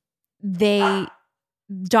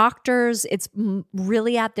 Doctors, it's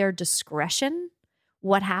really at their discretion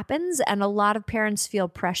what happens. And a lot of parents feel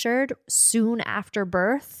pressured soon after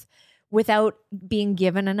birth without being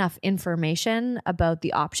given enough information about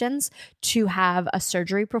the options to have a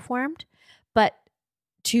surgery performed. But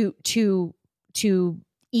to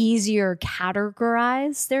easier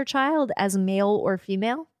categorize their child as male or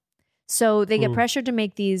female. So they get pressured to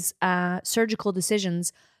make these surgical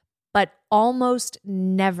decisions but almost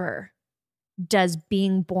never does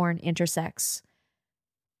being born intersex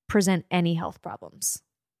present any health problems.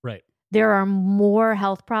 Right. There are more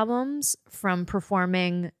health problems from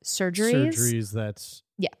performing surgeries that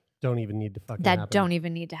Yeah. don't even need to fucking that happen. don't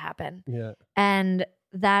even need to happen. Yeah. And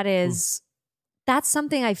that's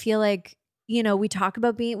something I feel like, you know, we've talked to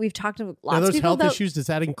Now, lots of those people health about. issues, does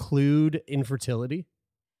that include infertility?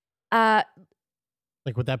 Like,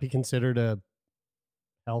 would that be considered a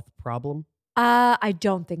health problem? I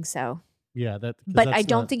don't think so. Yeah, But I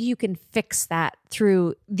don't think you can fix that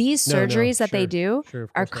through these surgeries that they do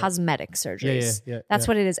are cosmetic surgeries. Yeah, That's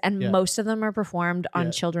what it is. And Yeah. most of them are performed on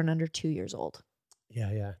Yeah. children under 2 years old. Yeah,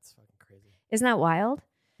 it's fucking crazy. Isn't that wild?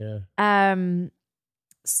 Yeah.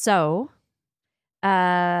 So,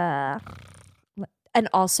 and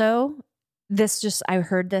also I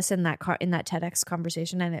heard this in that TEDx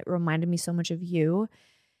conversation, and it reminded me so much of you,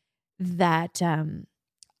 that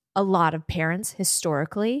a lot of parents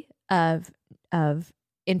historically of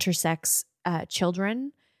intersex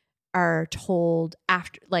children are told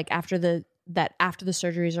after the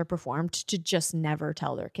surgeries are performed to just never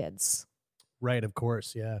tell their kids. Right, of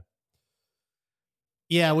course, yeah.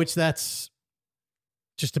 Yeah, which that's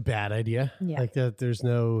just a bad idea. Yeah. Like that there's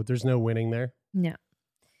no winning there. Yeah.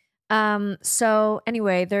 So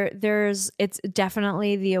anyway, it's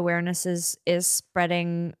definitely the awareness is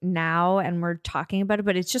spreading now, and we're talking about it,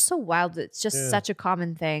 but it's just so wild. It's just such a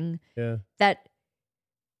common thing that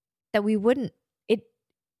we wouldn't,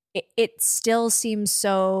 it still seems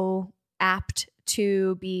so apt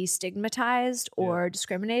to be stigmatized or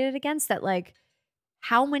discriminated against, that like,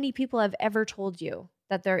 how many people have ever told you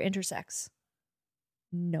that they're intersex?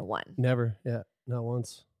 No one. Never. Yeah. Not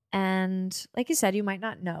once. And like you said, you might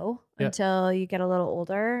not know until you get a little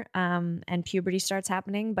older, and puberty starts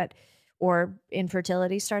happening, or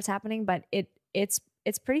infertility starts happening. But it's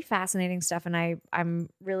pretty fascinating stuff, and I'm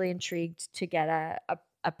really intrigued to get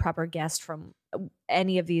a proper guest from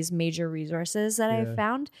any of these major resources that I've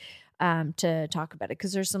found to talk about it,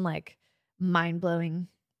 because there's some like mind blowing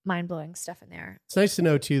stuff in there. It's nice to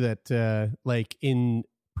know too that like in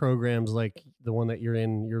programs like the one that you're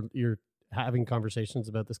in, you're having conversations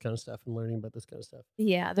about this kind of stuff and learning about this kind of stuff.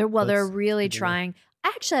 Yeah, they're really trying. I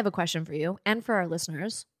actually have a question for you and for our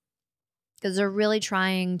listeners, because they're really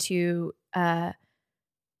trying to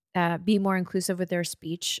be more inclusive with their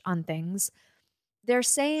speech on things. They're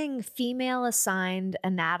saying female assigned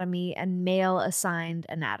anatomy and male assigned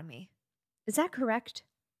anatomy. Is that correct?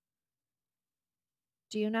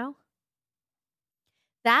 Do you know?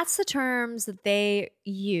 That's the terms that they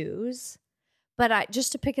use. But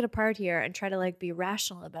just to pick it apart here and try to like be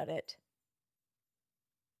rational about it.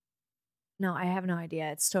 No, I have no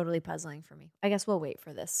idea. It's totally puzzling for me. I guess we'll wait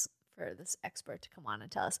for this expert to come on and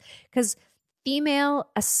tell us. Because female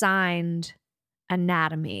assigned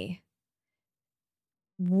anatomy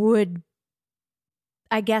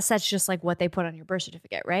I guess that's just like what they put on your birth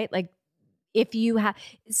certificate, right? Like if you have,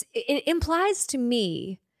 it implies to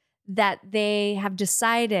me that they have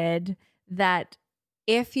decided that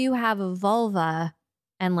if you have a vulva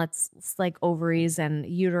and let's like ovaries and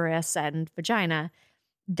uterus and vagina,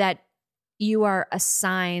 that you are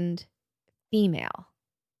assigned female.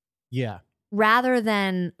 Yeah. Rather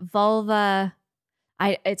than vulva,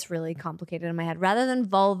 it's really complicated in my head. Rather than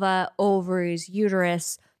vulva, ovaries,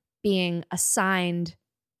 uterus being assigned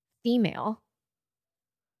female,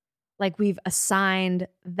 like we've assigned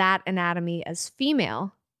that anatomy as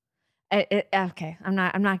female. Okay, I'm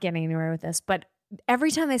not getting anywhere with this, but every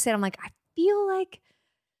time they say it, I'm like, I feel like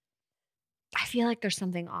there's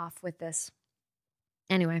something off with this.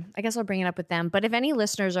 Anyway, I guess I'll bring it up with them. But if any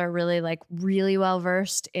listeners are really well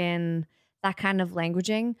versed in that kind of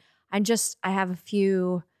languaging, I have a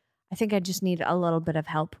few. I think I just need a little bit of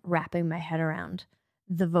help wrapping my head around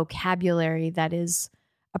the vocabulary that is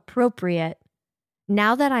appropriate.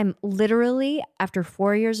 Now that I'm literally, after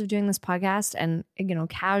 4 years of doing this podcast and, you know,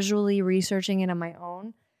 casually researching it on my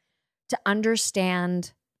own, to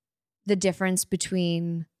understand the difference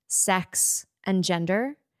between sex and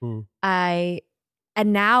gender. And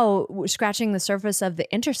now scratching the surface of the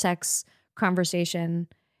intersex conversation,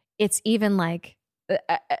 it's even like,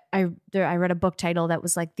 I read a book title that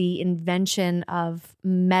was like the invention of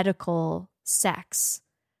medical sex.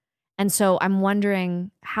 And so I'm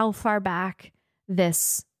wondering how far back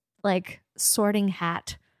this like sorting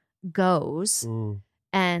hat goes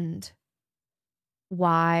and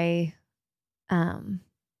why, I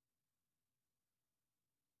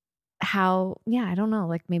don't know,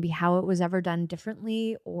 like maybe how it was ever done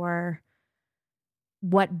differently or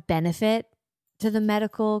what benefit to the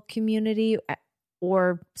medical community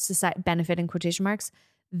or society, benefit in quotation marks,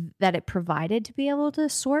 that it provided to be able to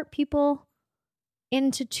sort people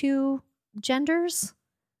into two genders,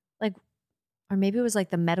 like, or maybe it was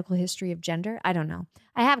like the medical history of gender. I don't know.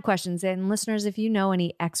 I have questions, and listeners, if you know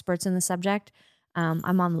any experts in the subject,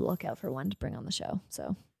 I'm on the lookout for one to bring on the show.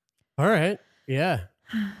 So, all right, yeah.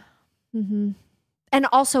 Mm-hmm. And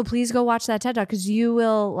also, please go watch that TED Talk because you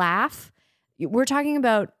will laugh. We're talking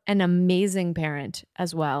about an amazing parent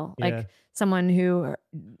as well, like someone who,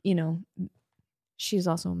 you know, she's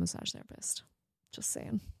also a massage therapist. Just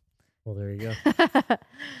saying. Well, there you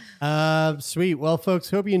go. Sweet. Well, folks,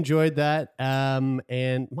 hope you enjoyed that.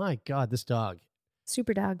 And my God, this dog.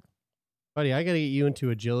 Super dog. Buddy, I got to get you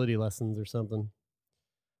into agility lessons or something.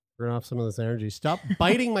 Burn off some of this energy. Stop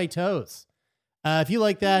biting my toes. If you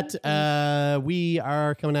like that, we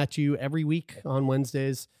are coming at you every week on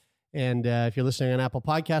Wednesdays. And if you're listening on Apple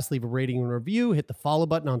Podcasts, leave a rating and review. Hit the follow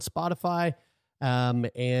button on Spotify.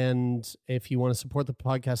 And if you want to support the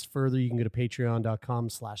podcast further, you can go to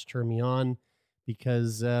patreon.com/turnmeon,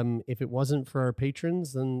 because if it wasn't for our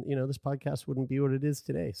patrons, then, you know, this podcast wouldn't be what it is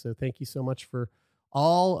today. So thank you so much for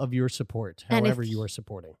all of your support, however you are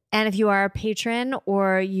supporting. And if you are a patron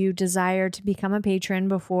or you desire to become a patron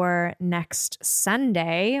before next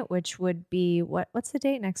Sunday, which would be what's the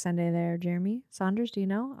date next Sunday there, Jeremy Saunders? Do you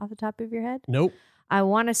know off the top of your head? Nope. I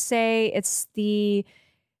want to say it's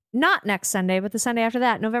not next Sunday, but the Sunday after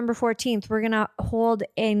that, November 14th, we're going to hold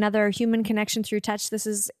another Human Connection Through Touch. This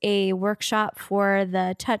is a workshop for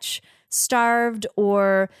the touch starved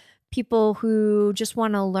or people who just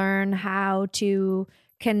want to learn how to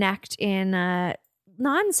connect in a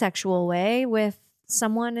non-sexual way with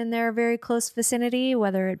someone in their very close vicinity,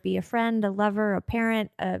 whether it be a friend, a lover, a parent,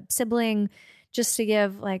 a sibling, just to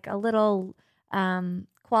give like a little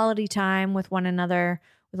quality time with one another,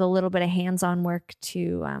 with a little bit of hands-on work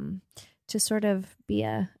to sort of be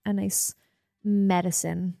a nice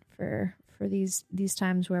medicine for these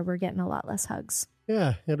times where we're getting a lot less hugs.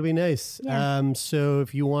 Yeah, it'll be nice. Yeah. So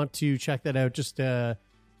if you want to check that out, just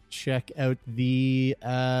check out the,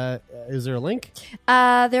 is there a link?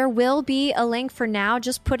 There will be a link for now.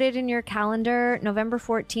 Just put it in your calendar, November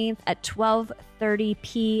 14th at 12:30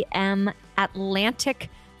 p.m. Atlantic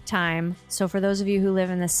time. So for those of you who live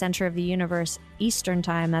in the center of the universe, Eastern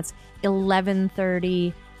time, that's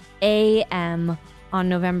 11:30 a.m. on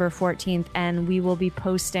November 14th. And we will be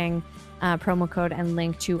posting promo code and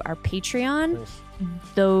link to our Patreon. Nice.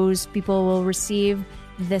 Those people will receive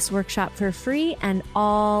this workshop for free, and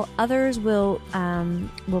all others will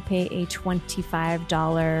pay a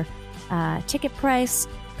 $25 ticket price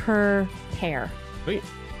per pair. Sweet.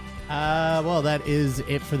 Well, that is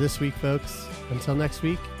it for this week, folks. Until next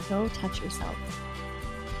week. Go touch yourself.